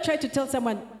Have you ever tried to tell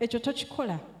someone, "Ekyo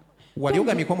tokikola"? wali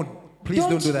ogamyeko mu please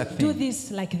don't do that do thing this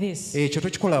like this. ekyo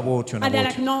tokikola bw'otyo na And they're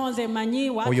like, bw'otyo "No, ze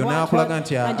manyi what, oyo what, n'akulaga what."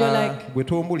 nti And you're like, gwe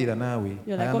tombulira naawe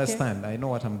You're I like, understand I know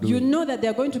what I'm you doing know that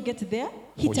they're going to get there,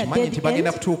 hit a okimanyi nti dead bagenda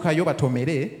end, kutuukayo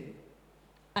batomere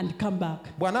and come back.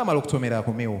 bw'anaamala okutomera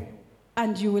akomewo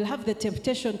And you will have the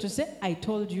temptation to say, "I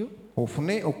told you."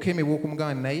 ofune okukemebwa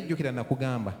okumugamba naye jjukira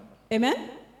nakugamba Amen?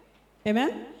 Amen?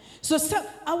 So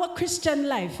our Christian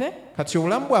life, kati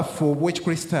obulamu bwaffe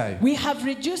obw'ekikristaayo we have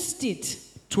reduced it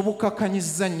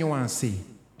tubukakanyizza nnyo wansi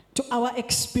to our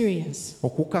experience.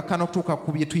 okukakkana okutuuka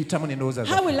ku bye tuyitamu n'endowooza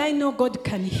How zaffe will I know God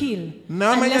can heal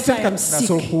n'amanya unless I teri am katonda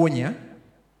asobola sick? okuwonya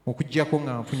okuggyako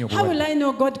nga nfunye How will obulwadde I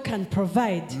know God can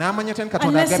provide n'amanya teri katonda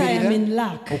unless I am agabirira in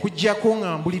lack? okuggyako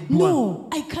nga mbuliddwa No,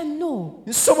 I can know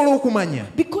nsobola okumanya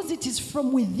because it is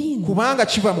from within. kubanga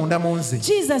kiva munda mu nze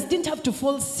Jesus didn't have to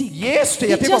fall sick. yesu He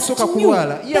teyateekwa just kusooka knew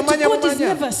kulwala that yamanya God is bumanya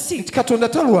never sick. nti katonda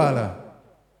talwala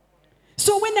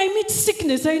So when I meet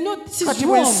sickness, I know this is kati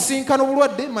bwe wrong. nsinkana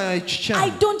obulwadde manya I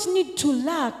kikyamu don't need to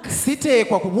lack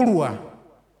siteekwa kubulwa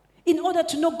in order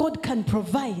to know God can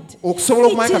provide. okusobola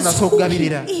okumanya It katonda is asobola who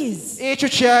okugabirira He is. ekyo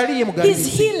kyali ye He's mugabizi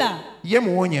healer. ye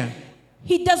muwonya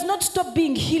He does not stop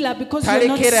being healer because you're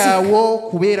not sick. talekeraawo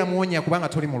kubeera muwonya kubanga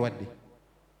toli mulwadde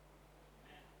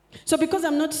So because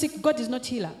I'm not sick, God is not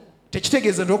healer.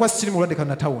 tekitegeeza nti okuba sikiri mulwadde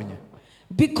katonda tawonya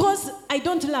Because I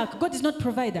don't lack, God is not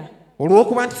provider.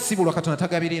 olw'okuba nti si bulwa katonda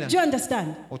tagabirira Do you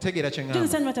understand? otegeera kye Do you ŋŋamba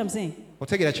understand what I'm saying?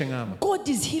 otegeera kye ŋŋamba God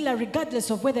is healer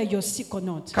regardless of whether you're sick or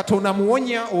not. katonda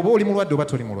muwonya oba oli mulwadde oba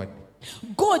toli mulwadde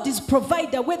God is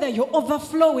provider whether you're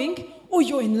overflowing or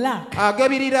you're in lack.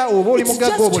 agabirira oba oli It's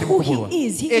mugagga just oba oli who mukubulwa He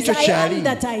is. He is ekyo I kyali am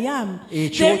that I am.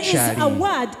 ekyo There is kyali a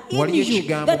word in waliyo you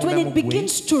ekigambo that when munda it mu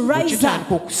begins ggwe, to bwe rise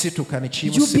kitandika up, okusituka ne you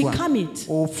kiyimusibwa become it.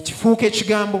 kifuuka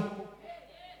ekigambo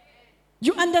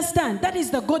You understand? That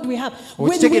is the God we have. When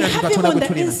we Okitegeera nti have Him Katonda on gwe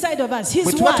the tulina. inside of us, bwe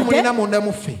His tuba word, tumulina munda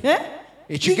muffe eh?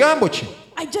 ekigambo kye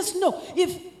I just know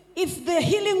if the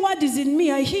healing word is in me,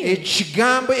 I heal.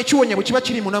 ekigambo ekiwonya bwe kiba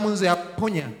kiri munamu nze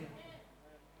aponya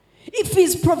If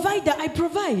he's provider, I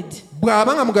provide.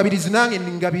 bw'aba nga mugabirizi nange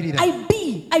ningabirira.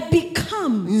 I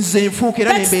become. Nze nfuuka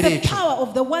era That's n'embeera the ekyo. power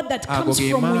of the word that Ago comes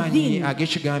ge from maanyi within.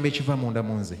 ag'ekigambo ekiva munda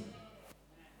mu nze.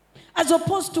 As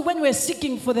opposed to when we're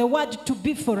seeking for the word to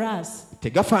be for us.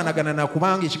 Tegafaanagana na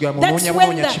kubanga ekigambo That's onoonya when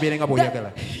bunoonya kibeere nga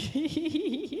bw'oyagala.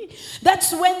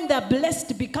 That's when the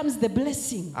blessed becomes the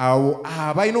blessing. Awo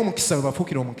abalina omukisa bwe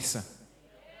bafuukira omukisa.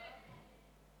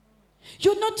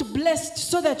 You're not blessed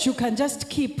so that you can just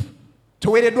keep.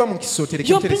 Toweereddwa mukisa otereke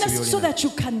You're buteresi blessed so by'olina. that you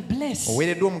can bless.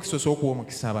 Oweereddwa omukisa osobola okuwa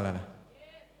omukisa abalala.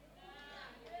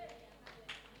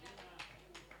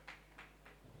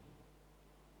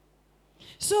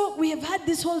 So we have had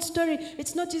this whole story.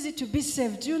 It's not easy to be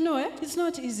saved. You know, it's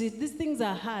not easy. These things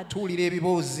are hard. Tuwulira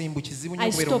ebiboozi mbu kizibu nnyo I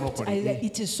okubeera stopped. omulokole.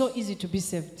 It is so easy to be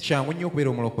saved. Kyangu nnyo okubeera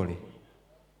omulokole.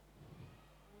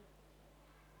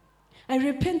 I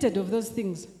repented of those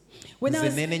things. When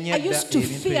I used to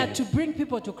fear to bring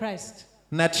people to Christ.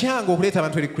 Natyanga okuleeta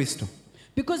abantu eri Kristo.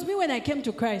 Because me, when I came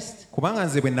to Christ, Kubanga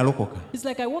nze bwe nalokoka. it's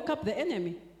like I woke up the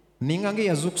enemy. Ninga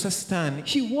ng'eyazuukusa Sitaani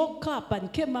He woke up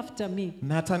and came after me.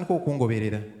 n'atandika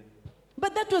okungoberera.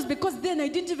 But that was because then I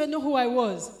didn't even know who I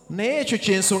was. Naye ekyo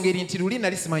kyensonga eri nti luli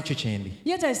nali simanyi kyo kyendi.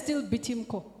 Yet I still beat him.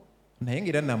 Naye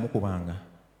ng'era namukubanga.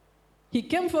 He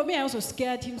came for me, I also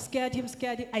scared him.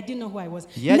 I didn't know who I was.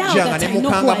 Now Yajjanga that ne I know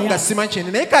who mukangamu I nga am. simanyi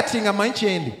kyendi. Naye kati nga mmanyi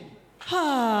kyendi.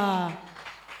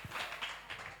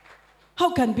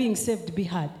 How can being saved be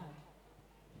hard?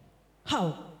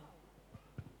 How?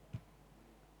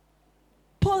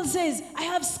 Paul says, I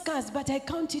have scars, but I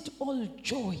count it all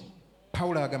joy.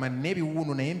 Pawulo agamba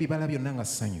n'ebiwuunu naye mbibala byonna nga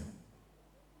ssanyu.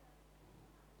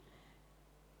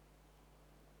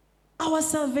 Our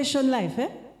salvation life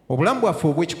Obulamu bwaffe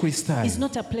is obw'ekikristaayo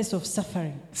not a place of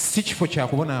suffering. si kifo kya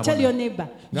Tell your kubonaabona. neighbor,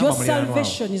 Gamba your muliraanwa.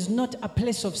 salvation is not a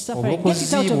place of suffering. Get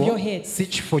it out of your Obulokozi head. si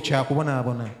kifo kya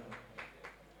kubonaabona.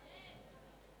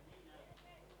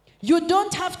 You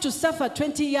don't have to suffer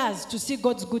 20 years to see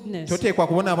God's goodness. Toteekwa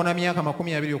kubonaabona myaka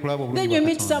 20 okulaba obulungi Then bwa you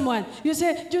meet Katonda. someone, you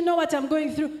say, do you know what I'm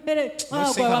going through? We've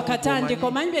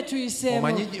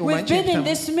been in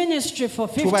this ministry for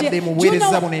 50 Tubadde years. mu Do you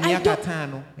know buweereza what? buno I emyaka don't,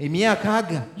 5 emyaka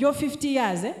aga your 50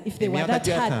 years, if they were emyaka that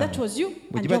hard, gy'ataano. that was you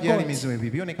Bwe and giba your gyali God. mizimu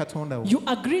ebibyo ne Katonda wo. You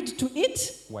agreed to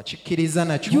it. Wakikkiriza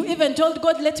nakyo. You even told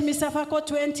God, let me suffer for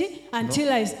 20 until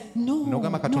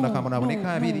N'ogamba Katonda kamunaaboneko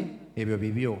 2 no. ebyo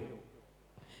bibyo.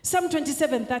 Psalm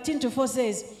 27:13-4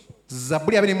 says,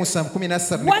 Zabbuli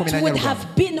 27:13 what would n'ekumi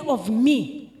have been of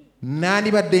me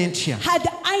nandibadde ntya had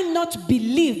I not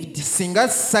believed singa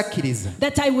sakkiriza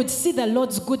that I would see the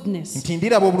Lord's goodness nti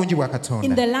ndiraba obulungi bwa in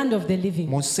Katonda the land of the living.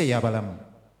 mu nsi ey'abalamu.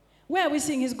 Where are we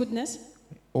seeing his goodness?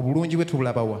 Obulungi bwe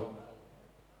tubulabawa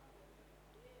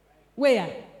Where?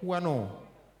 wano.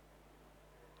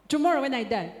 Tomorrow when I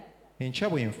die. Enkya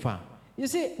bwe nfa You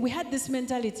see, we had this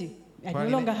mentality. I no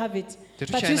Twalina- longer have it. But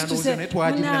tetukyalina used to ndowooza say, naye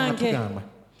twagirina nga "Munange, tugamba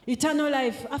eternal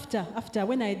life after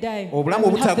when I die. Obulamu I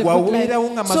will have the obutaggwaawo good life."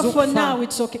 bubeerawo nga So maze for okufa. now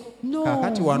it's okay. No,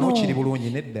 kaakati wano kiri no.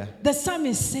 bulungi nedda. The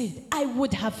psalmist said, I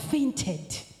would have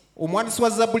fainted Omuwandiisi wa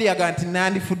Zabbuli yaga nti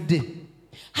nandifudde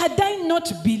had I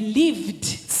not believed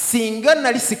singa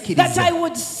nali that sikkiriza I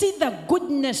would see the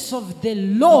goodness of the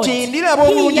Lord nti ndiraba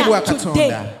obulungi bwa here today.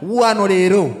 Katonda wano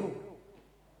leero.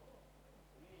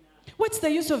 What's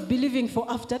the use of believing for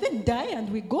after? Then die and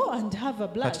we go and have a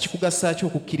Kati blast. kikugasa ki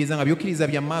okukkiriza nga byokkiriza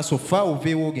bya maaso fa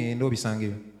oveewo ogende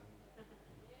obisangeyo.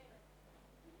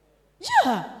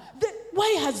 Yeah.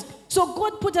 So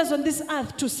God put us on this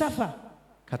earth to suffer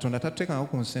Katonda tatuteekangako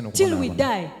ku nsi eno till we kubonaabona.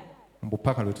 die. Mbu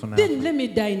paka lwe tunaafa. Then let me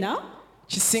die now.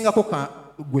 Kisingako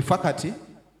gwe fa kati.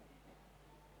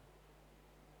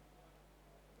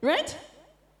 Right?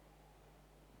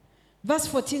 Verse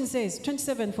 14 says,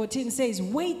 27:14 says,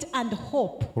 wait and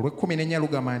hope. Olw'ekkumi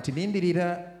lugamba nti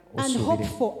lindirira And hope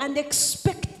osuubire. for and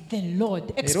expect the Lord.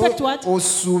 Era Expect what?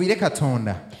 osuubire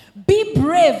Katonda. Be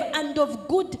brave and of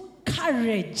good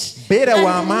courage. Beera And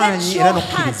w'amaanyi let era your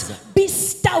n'okkiriza. heart be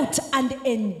stout and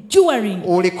enduring.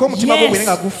 Oleke omutima gwo gubeere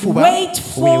nga Yes, gufuba. wait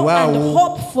for and weewaawo,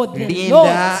 hope for the linda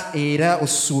Lord. era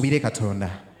osuubire Katonda.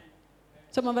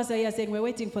 Some of us are here saying we're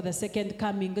waiting for the second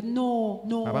coming. No.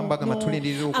 Abamu bagamba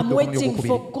tulindirira okudda I'm okumuli waiting ogwokubiri.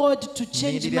 for God to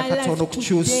change Nindirira my Katonda life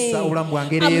okukyusa today. obulamu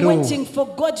bwange I'm leero. waiting for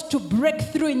God to break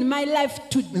through in my life Nze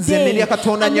today. nnerya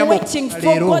Katonda I'm nnyamu waiting for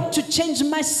leero. God to change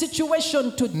my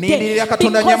situation today. Nindirira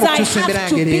Katonda Because nnyamu I okukyusa embeera have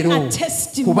to yange be leero. a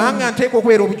testimony. Kubanga nteekwa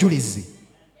okubeera obujulizi.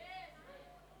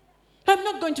 I'm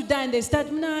not going to die and they start,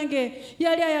 Munange,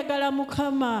 yali ayagala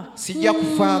Mukama. Sijja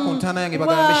kufa ku ntaana yange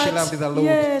bagambe she loved the Lord.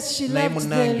 Yes, she Naye loves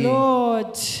the munnange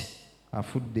Lord.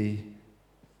 afudde.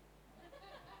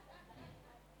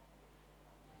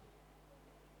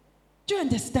 Do you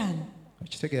understand?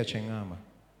 Ekitegeera kye ŋŋamba.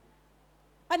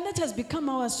 And that has become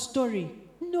our story.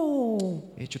 No.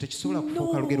 Ekyo tekisobola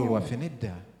kufuuka lugero lwaffe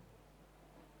nedda.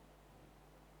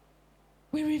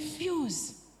 We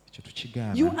refuse. Ekyo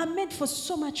tukigaana. You are made for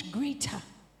so much greater.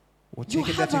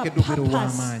 Oteekeddwateekeddwa obeera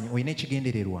ow'amaanyi, olina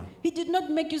ekigendererwa. He did not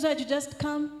make you so that you just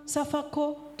come, suffer,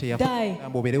 die,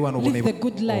 Teyakugamba obeere wano live the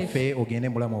good life. ofe ogende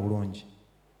mu bulamu obulungi.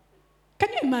 Can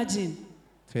you imagine?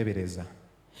 Teebereza.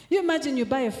 You imagine you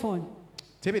buy a phone,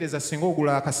 Teebereza singa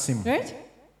ogula akasimu. right?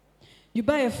 You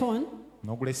buy a phone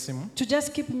N'ogula essimu. to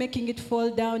just keep making it fall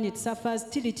down, it suffers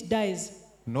till it dies.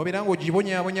 N'obeera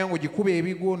ng'ogibonyaabonya ng'ogikuba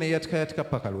ebigo n'eyatikayatika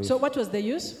paka lwe. So what was the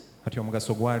use? Kati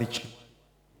omugaso gwali ki?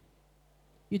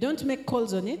 You don't make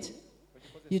calls on it.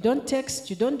 You don't text.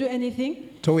 You don't do anything.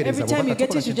 Towereza Every time you bw'obaka get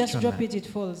tokola it, you kintu just kyonna. drop it, it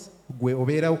falls. Gwe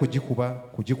obeerawo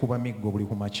kugikuba miggo buli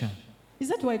ku makya. Is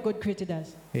that why God created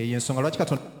us? Y'ensonga lwaki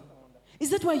Katonda Is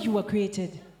that why you were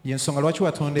created? y'ensonga lwaki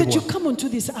That you watondebwa come onto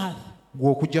this earth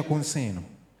gwe okujja ku nsi eno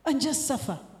and just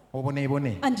suffer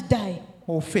oboneebone and die.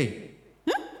 ofe.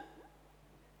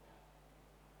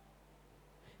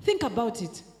 Think about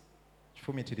it.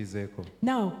 Kifumitirizeeko.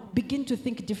 Now, begin to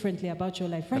think differently about your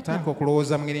life right Tandika now.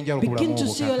 okulowooza mu ngeri njawulo ku Begin bulamu to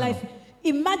obwo see your kaakano. life.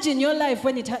 Imagine your life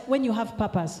when you have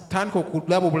purpose. Tandika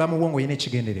okulaba obulamu bwo ng'olina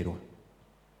ekigendererwa.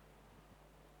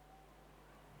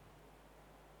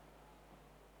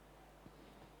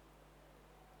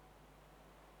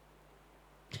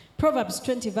 Proverbs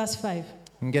 20 verse 5.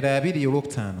 Ngero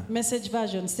 2:5 Message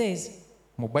version says,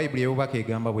 mu bayibuli ey'obubaka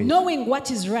egamba bwe knowing what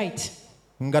is right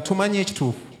nga tumanya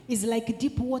ekituufu. is like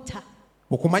deep water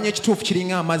Okumanya ekituufu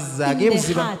kiringa amazzi in the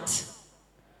ag'ebuziba. heart.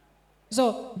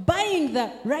 So, buying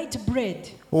the right bread,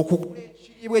 Okugula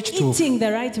ekiriibwa ekituufu eating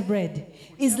the right bread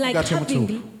is like Mugate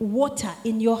having water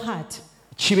in your heart.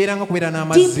 kibeeranga kubeera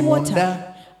n'amazzi Deep munda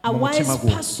water. A mu wise mutima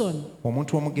gwo. person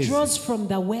Omuntu omugezi draws from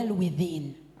the well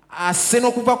within. asena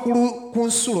okuva ku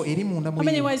nsulo eri munda How mu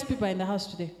many ye. wise people are in the house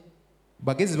today?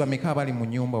 Bagezi bameka abali mu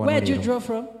nnyumba wano Where do you leero? draw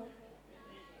from?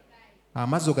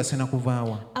 Amazzi ogasena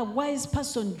kuvaawa? A wise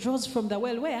person draws from the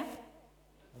well. Where?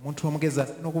 Omuntu omugezi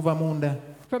asena okuva munda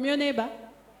From your neighbor?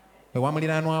 ewa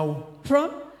muliraanwawo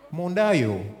From?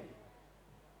 mundayo.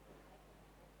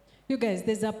 You guys,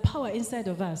 there's a power inside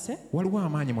of us. Waliwo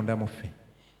amaanyi munda muffe.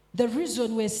 The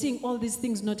reason we're seeing all these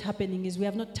things not happening is we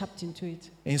have not tapped into it.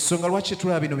 Ensonga lwaki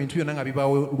tulaba bino bintu byonna nga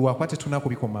bibaawo lwakuba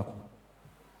tetunakubikomako.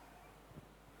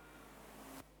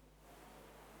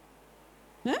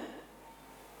 Huh?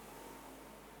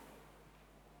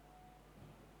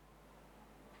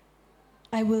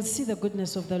 I will see the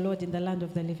goodness of the Lord in the land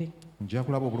of the living. Nja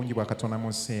kulaba obulungi bwa Katonda mu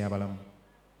nsi ey'abalamu.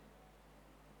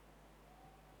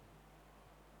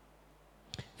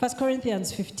 1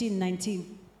 Corinthians 15:19.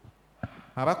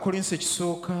 Abakolinso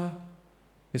ekisooka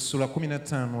essula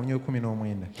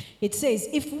 15:19. It says,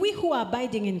 if we who are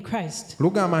abiding in Christ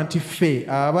Lugamba nti ffe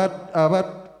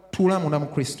abatuula munda mu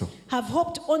Kristo have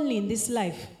hoped only in this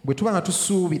life, bwe tuba nga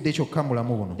tusuubidde kyokka mu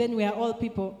bulamu buno, then we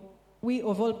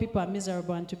of all people are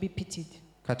miserable and to be pitied.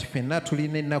 kati ffenna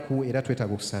tulina ennaku era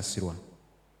twetaaga okusaasirwa.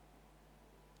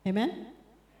 Amen?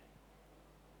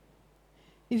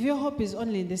 If your hope is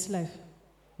only in this life,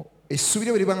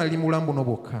 Essuubiryo bwe liba nga liri mu bulamu buno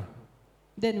bwokka,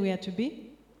 then we are to be.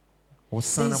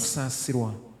 osaana This-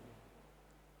 kusaasirwa.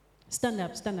 Stand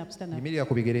up, stand up, stand up. Yimirira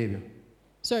ku bigere ebyo.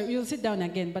 Sorry, you'll sit down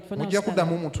again, but for now, Mujja stand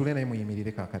kuddamu up. mutuule naye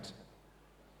muyimirire kaakati.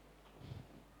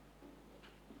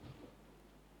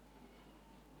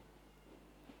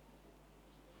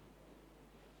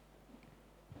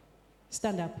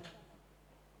 Stand up.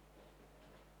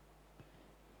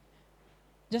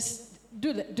 Just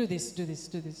do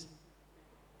this.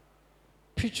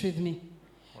 Preach with me.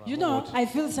 You know, I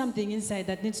feel something inside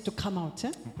that needs to come out.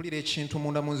 Mpulira ekintu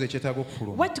munda mu nze ekyetaaga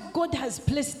okufuluma. What God has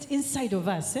placed inside of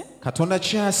us, Katonda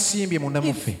kyasimbye munda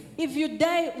mu ffe. if you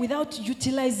die without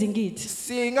utilizing it,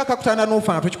 Singa kakutanda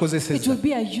n'ofa nga it will tukikozesezza,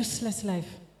 be a useless life.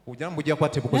 obulamu bujja kuba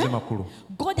tebukoze makulu.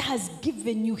 God has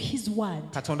given you His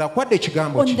word Katonda akwadde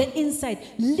ekigambo on kye. the inside,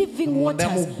 living Munda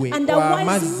waters, mu gwe, and a wise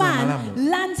amazzi man amalamu.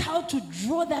 learns how to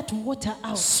draw that water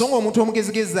out. So ng'omuntu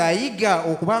omugezigezi ayiga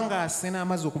okuba nga asena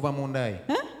amazzi okuva munda ye.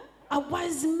 A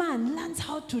wise man learns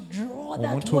how to draw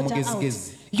that Omuntu water out.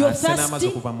 omugezigezi You're asena amazzi thirsty,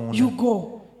 okuva munda. you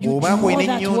go. You Oba draw ng'olina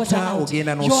that ennyonta, water out.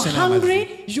 ogenda You're n'osena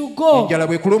hungry, you go. Enjala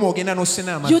bwe kuluma ogenda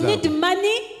n'osena amazzi You ago. need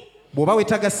money. Bw'oba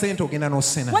weetaaga ssente ogenda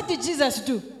n'osena. What did Jesus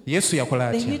do? Yesu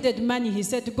yakola They atya? needed money. He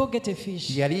said, go get a fish.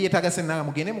 Yali yeetaaga ssente nga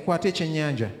mugende mukwate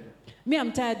ekyennyanja. Me,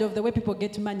 I'm tired of the way people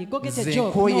get money. Go get a Nze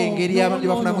job. nkooye engeri No, abantu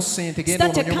no, bafunamu no. ssente, genda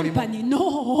Start a ononye omulimu. company.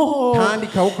 No.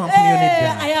 Tandikawo kampuni yo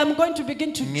nedda. I am going to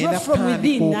begin to draw Ngenda from kutandika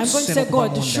within. I'm going to say, okusena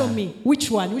okuva God, show munda. me. Which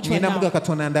one? Which one Ngenda muga now?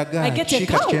 Katonda ndaga I get a kiki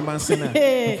kati cow. kye mba nsena.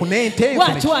 Nfune ente, What?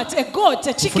 nfune What? A goat?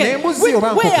 A chicken? Nfune embuzi oba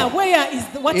nkoko. Where is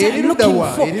what Eri I'm ludda looking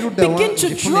wa? for? Eri ludda wa? Begin to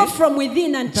Ngifune. draw from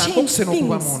within and Ntandika change okusena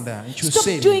okuva things. munda. Nkyuse Stop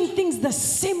ebintu. doing things the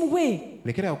same way.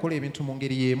 Lekera okukola ebintu mu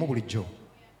ngeri y'emu bulijjo.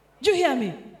 Do you hear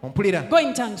me? Ompulira? Go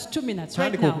in tongues. 2 minutes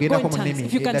right Tandika now. Go okugendako in mu tongues. nnimi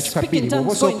If you can eddakiika speak in bbiri. Bw'oba tongues,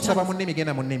 go osobola in okusaba mu tongues. nnimi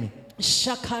genda mu nnimi.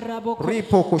 Shakaraboko.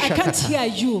 Ripoko I can't shakata. hear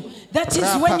you. That is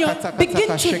when you Rapakataka begin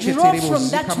to shekete draw ribo from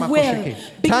that zikama well. kosheke.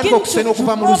 Begin Tandika okusena to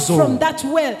okuva mu draw luzzo. from that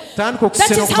well. Tandika That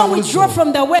okusena is okuva how mu we luzzo. draw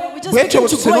from the well. We just Bwetyo begin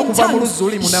to okusena go in okuva mu tongues. luzzo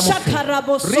oli munamuke.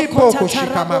 Shakarabo Ripoko sokota shika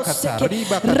tarabo makata, seke.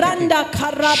 riba kateke. Randa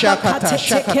karaba Shakata, kate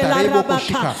shakata, teke la rebo rabaka.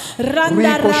 koshika.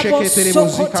 Randa Riko rabo shekete rebo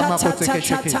sokota zikama ta koteke ta ta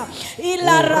sheke. ta.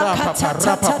 Ila Oh, rakata rapapa, ta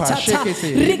ta rapapa, ta ta. shekete,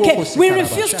 rebo Rike, kosika we raba,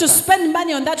 refuse to shaka. spend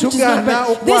money on that which is Tugana not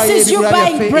bread. okwaya This is you ebibula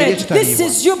buying byaffe bread. eby'ekitaliibwa. This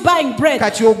is you buying bread.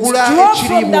 Kati ogula Draw from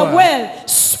the ekiriibwa. well.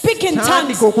 Speak in tongues.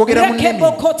 Tandika okwogera mu nnimi.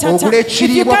 Rekebokotata. Ogula If you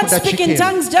ekiriibwa can't ku speak in dakiika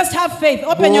eno. tongues, just have faith.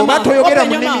 Open your Bw'oba mouth. toyogera Open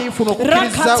mu your nnimi, mouth. funa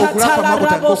okukkiriza ogula akamwa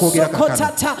kutandika okwogera kakano.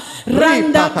 Rakatata.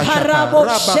 Randa karabo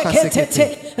sheketete.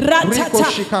 Ratata.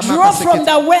 Draw from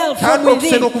the well from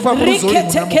within.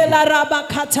 Riketeke la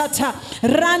rabakatata.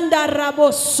 Randa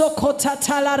rabo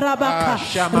sokotata la rabaka.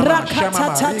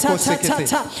 Rakatata.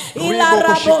 Ila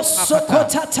rabo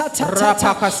sokotata.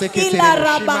 Ila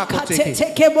rabakatete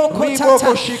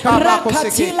kebokotata.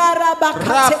 Rakatila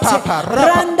rabakatete.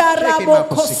 Randa rabo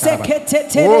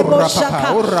koseketete rebo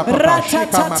shaka.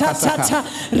 Ratatata.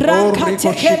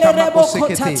 Rakatekele rebo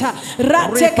kotata.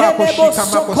 Ratekele rebo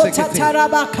sokotata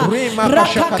rabaka.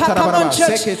 Come on,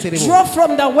 church. Draw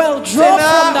from the well. Draw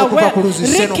from the well.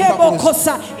 Rikebo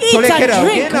kosa. Eat and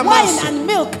drink wine and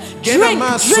milk. Drink.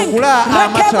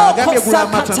 Rekebo kosa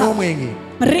kata.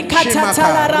 Rikatata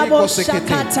la rabo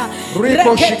shakata.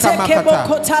 Reketeke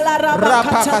bokota la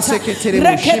rabakatata.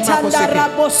 Reketanda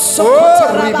rabo sokota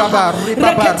rabaka.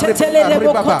 Reketetele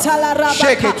rebo kota la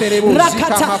rabaka.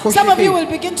 Rakata. Some of you will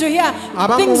begin to hear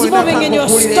things moving in your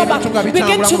stomach.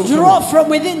 Begin to draw from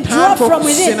within. Draw from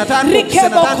within.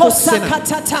 Rikebo kosa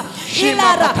katata.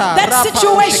 Ilara. That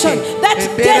situation, that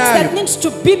debt that needs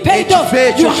to be paid off.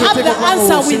 You have the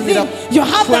answer within. You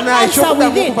have the answer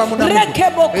within.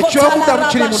 Rekebo kota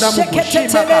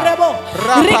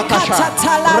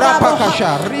la rabaka.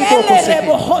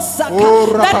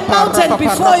 That mountain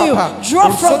before you, draw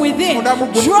from within,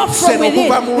 draw from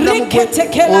within.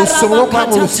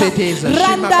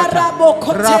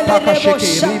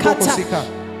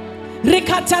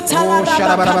 Rikatata la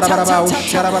rabakatata.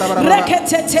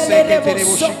 Reketele rebo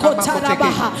sokota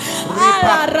rabaha.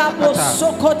 Ala rabo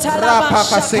sokota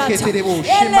rabashakata.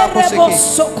 Ele rebo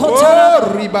sokota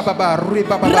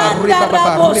Randa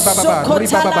rabo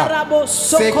sokota la rabo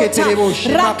sokota.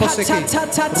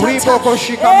 Rakatatata.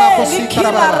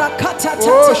 Likila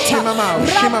rakatatata.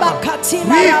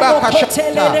 Rabakatila rabo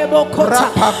kotele rebo kota.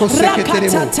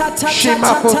 Rakatatata.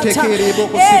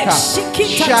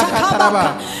 Shikita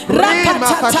takabaka. Rakatatata.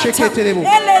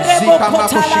 Ele rebo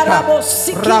kota la rabo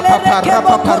sikile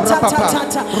rekebo kota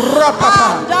tatata.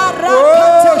 Anda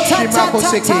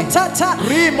rakatatata.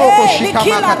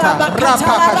 Likila rabakata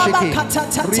la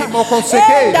rabakatata.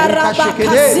 Enda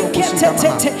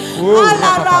rabakasiketete.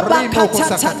 Ala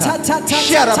rabakatatata.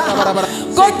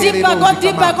 Go deeper, go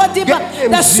deeper, go deeper.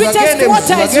 The sweetest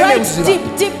water is right deep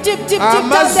down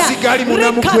there.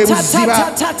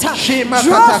 Rikatatata.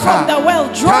 Draw from the well,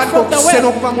 draw from the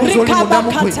well.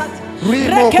 Rikabakata.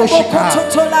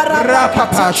 Rekebokototo la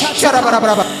rabakatata.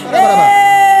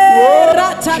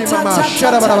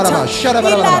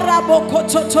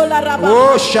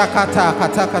 Oh, shakata,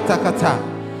 kata, kata, kata.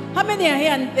 How many are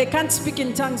here and they can't speak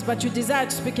in tongues, but you desire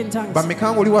to speak in tongues? The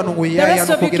Bameka oli wano ng'oyaya rest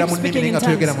of you n'okwogera keep mu nnimi speaking naye in nga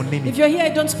toyogera mu tongues. nnimi. If you're here,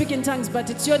 you don't speak in tongues, but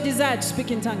it's your desire to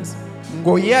speak in tongues.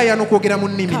 Ng'oyaya n'okwogera mu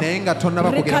nnimi naye nga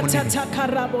tonnaba kwogera mu nnimi.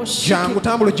 Jangu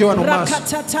tambula ojje wano mu maaso.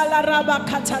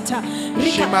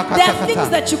 There are things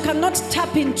that you cannot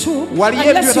tap into Waliyo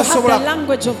unless you have ebyotasobola the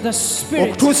language of the Spirit.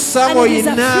 okutuusa And it is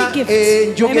a ng'olina free gift.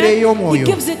 enjogera Amen? He ey'omwoyo.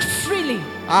 gives it freely.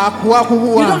 Akuwa You don't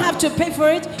kubuwa. have to pay for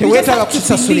it. You just Teweetaaga have to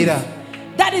kukisasulira. believe.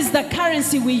 That is the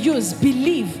currency we use.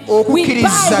 Believe. We Okukkiriza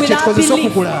buy with kye our tukozesa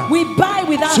belief. okugula. We buy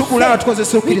with our Tugula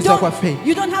tukozesa faith. We okukkiriza kwaffe. don't,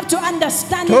 you don't have to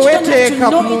understand it. You don't have Toweteeka to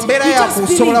know mu it. mbeera You just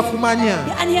yakusobola believe. kumanya.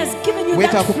 And He has given you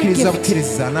Weetaaga that free kukkiriza gift.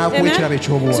 bukkiriza n'akuwa ekirabo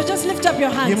ekyobuwa. So just lift up your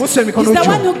hands. Yimusa He's emikono the gyo.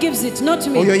 one who gives it, not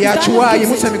me. Oyo He's the one yakiwa, who gives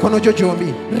yimusa it. emikono gyo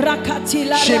gyombi.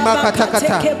 Rakatila Shima katakata.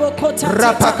 rabakatekebokotata.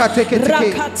 Rapakateketeke.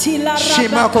 Rakatila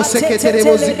Shima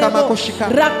koseketerebo zikama koshika.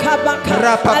 Rakabaka.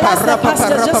 Rapapa, I'll ask the rapapa,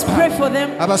 pastor, just rapapa. pray for them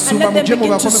and Abasumba let them mujje begin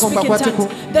begin to speak in tongues.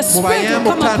 The Spirit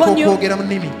will come upon you.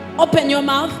 Open your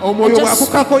mouth and just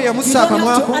speak. You don't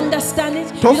have to understand it.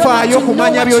 You don't have to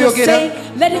know what you're saying.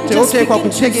 Let Him just begin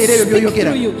to speak through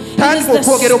you. It is the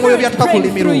Spirit praying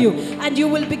through you. And you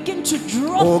will begin to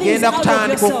draw things out of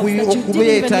yourself that you didn't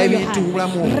even know you had.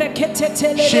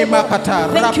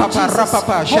 Thank you, Jesus.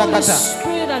 Holy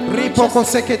Spirit, anoint us.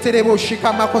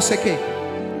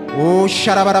 Oh,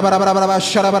 sharabarabarabarabaraba,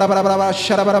 sharabarabarabarabaraba,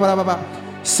 sharabarabarabarabaraba.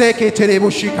 Seketerebo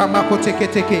shikamako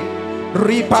teketeke.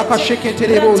 Ripaka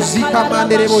sheketerebo zika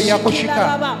manderebo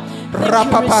yakoshika.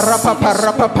 Rapapa rapapa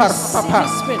rapapa rapapa.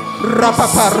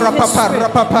 Rapapa rapapa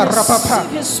rapapa rapapa.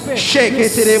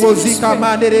 Sheketerebo zika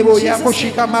manderebo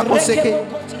yakoshika makoseke.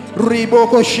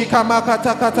 Riboko shikamaka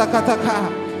takataka.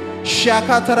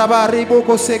 Shakataraba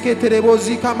riboko seketerebo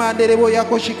zika manderebo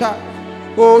yakoshika.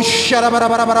 Oh,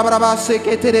 sharabarabarabarabaraba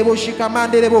seketerebo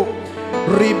shikamanderebo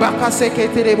ribaka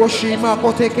seketerebo shima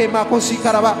koteke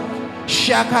makosikaraba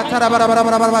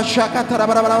shakatarabarabarabarabaraba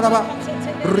shakatarabarabaraba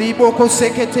riboko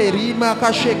sekete rima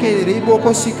kasheke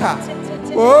riboko sika.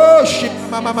 Oh,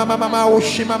 shima mama mama oh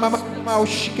shima mama oh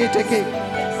shiketeke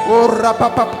oh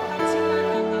rapapa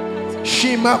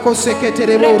shima ko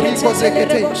seketerebo riko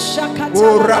sekete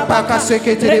o rapaka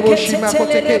seketerebo shima ko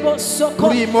teke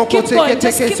rimo ko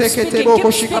sekete seketebo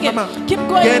ko shikama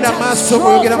gena maso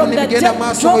ko gena munini gena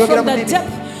maso ko gena munini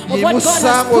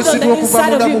imusa osiru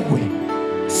kubamunda mugwe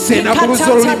sena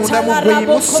kuruzoli munda mugwe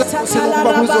imusa osiru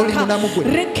kubamuzoli munda mugwe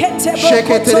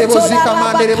sheketerebo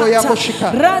zikamanderebo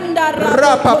yakoshika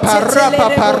rapapa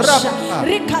rapapa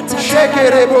rapapa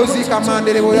shekerebo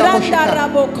zikamanderebo yakoshika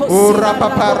o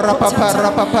rapapa rapapa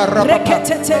rapapa rapapa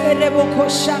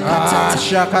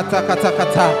shakata kata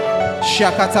kata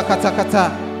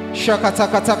shakata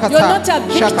kata kata. You're not a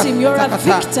victim, you're a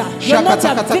victor. You're not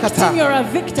a victim, you're a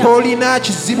victor.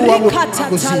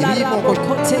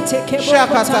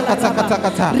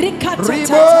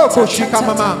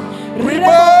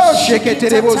 Ribo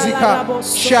shekete bozika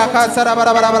shaka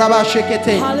sarabarabarabara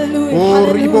shekete o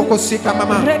ribo kosika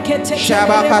mama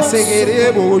shabaka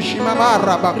segere bo shimama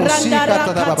rabako sika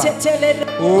tadababa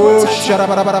o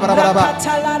sharabarabarabara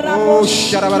o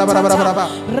sharabarabarabara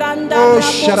o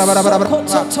sharabarabarabara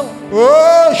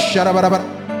o sharabarabarabara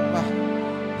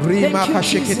rima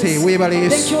kashekete webale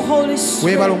Yesu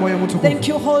webale moyo mutukuvu thank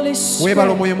you Holy Spirit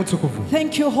webale moyo mutukuvu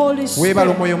thank you Holy Spirit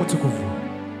webale moyo mutukuvu.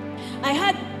 I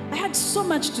had so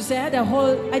much to say. I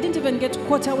didn't even get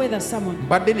quarter way the sermon.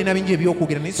 But I think the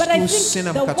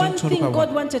one thing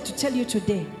God wanted to tell you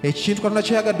today,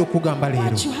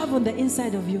 what you have on the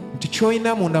inside of you,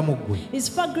 is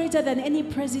far greater than any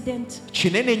president,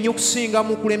 any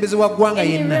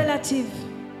relative,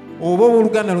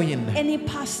 any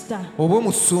pastor.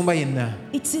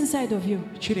 It's inside of you.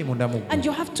 And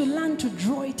you have to learn to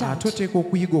draw it out. You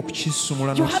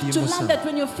have to learn that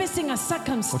when you're facing a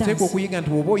circumstance,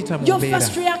 your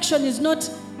first reaction is not,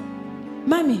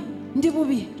 Mommy,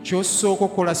 Ndibubi,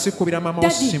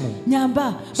 Daddy,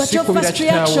 Nyamba. But your first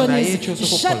reaction is,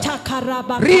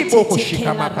 Shatakarabaka.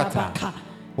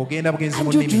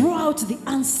 And you draw out the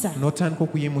answer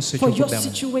for your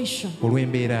situation.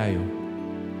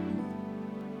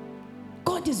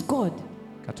 God is God.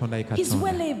 He's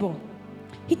well able.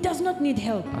 He does not need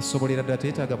help.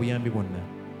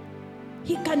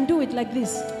 He can do it like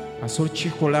this.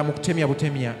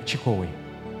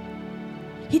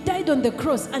 He died on the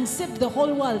cross and saved the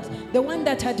whole world. The one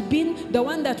that had been, the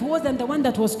one that was, and the one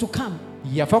that was to come.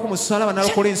 You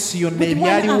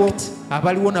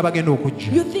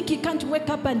think he can't wake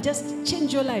up and just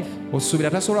change your life?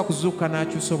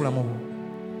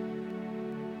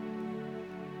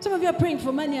 Some of you are praying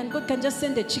for money and God can just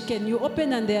send a chicken. You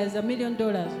open and there's $1 million.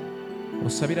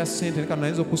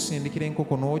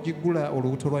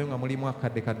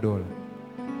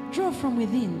 Draw from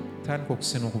within.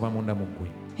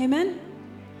 Amen.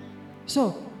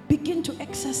 So begin to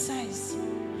exercise.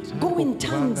 Go in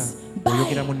tongues.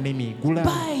 Buy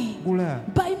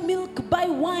milk, buy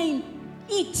wine,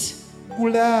 eat.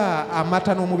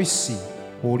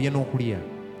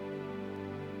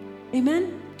 Amen. Amen.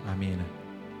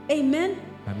 Amen.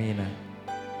 Amen.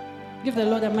 Give the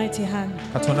Lord a mighty hand.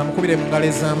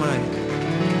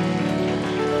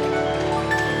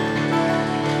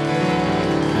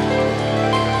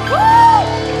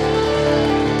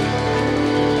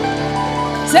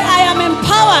 Say, I am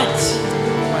empowered.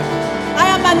 I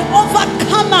am an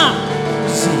overcomer.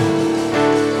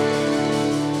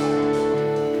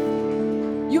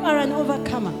 You are an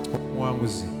overcomer.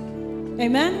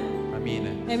 Amen.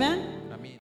 Amen. Amen.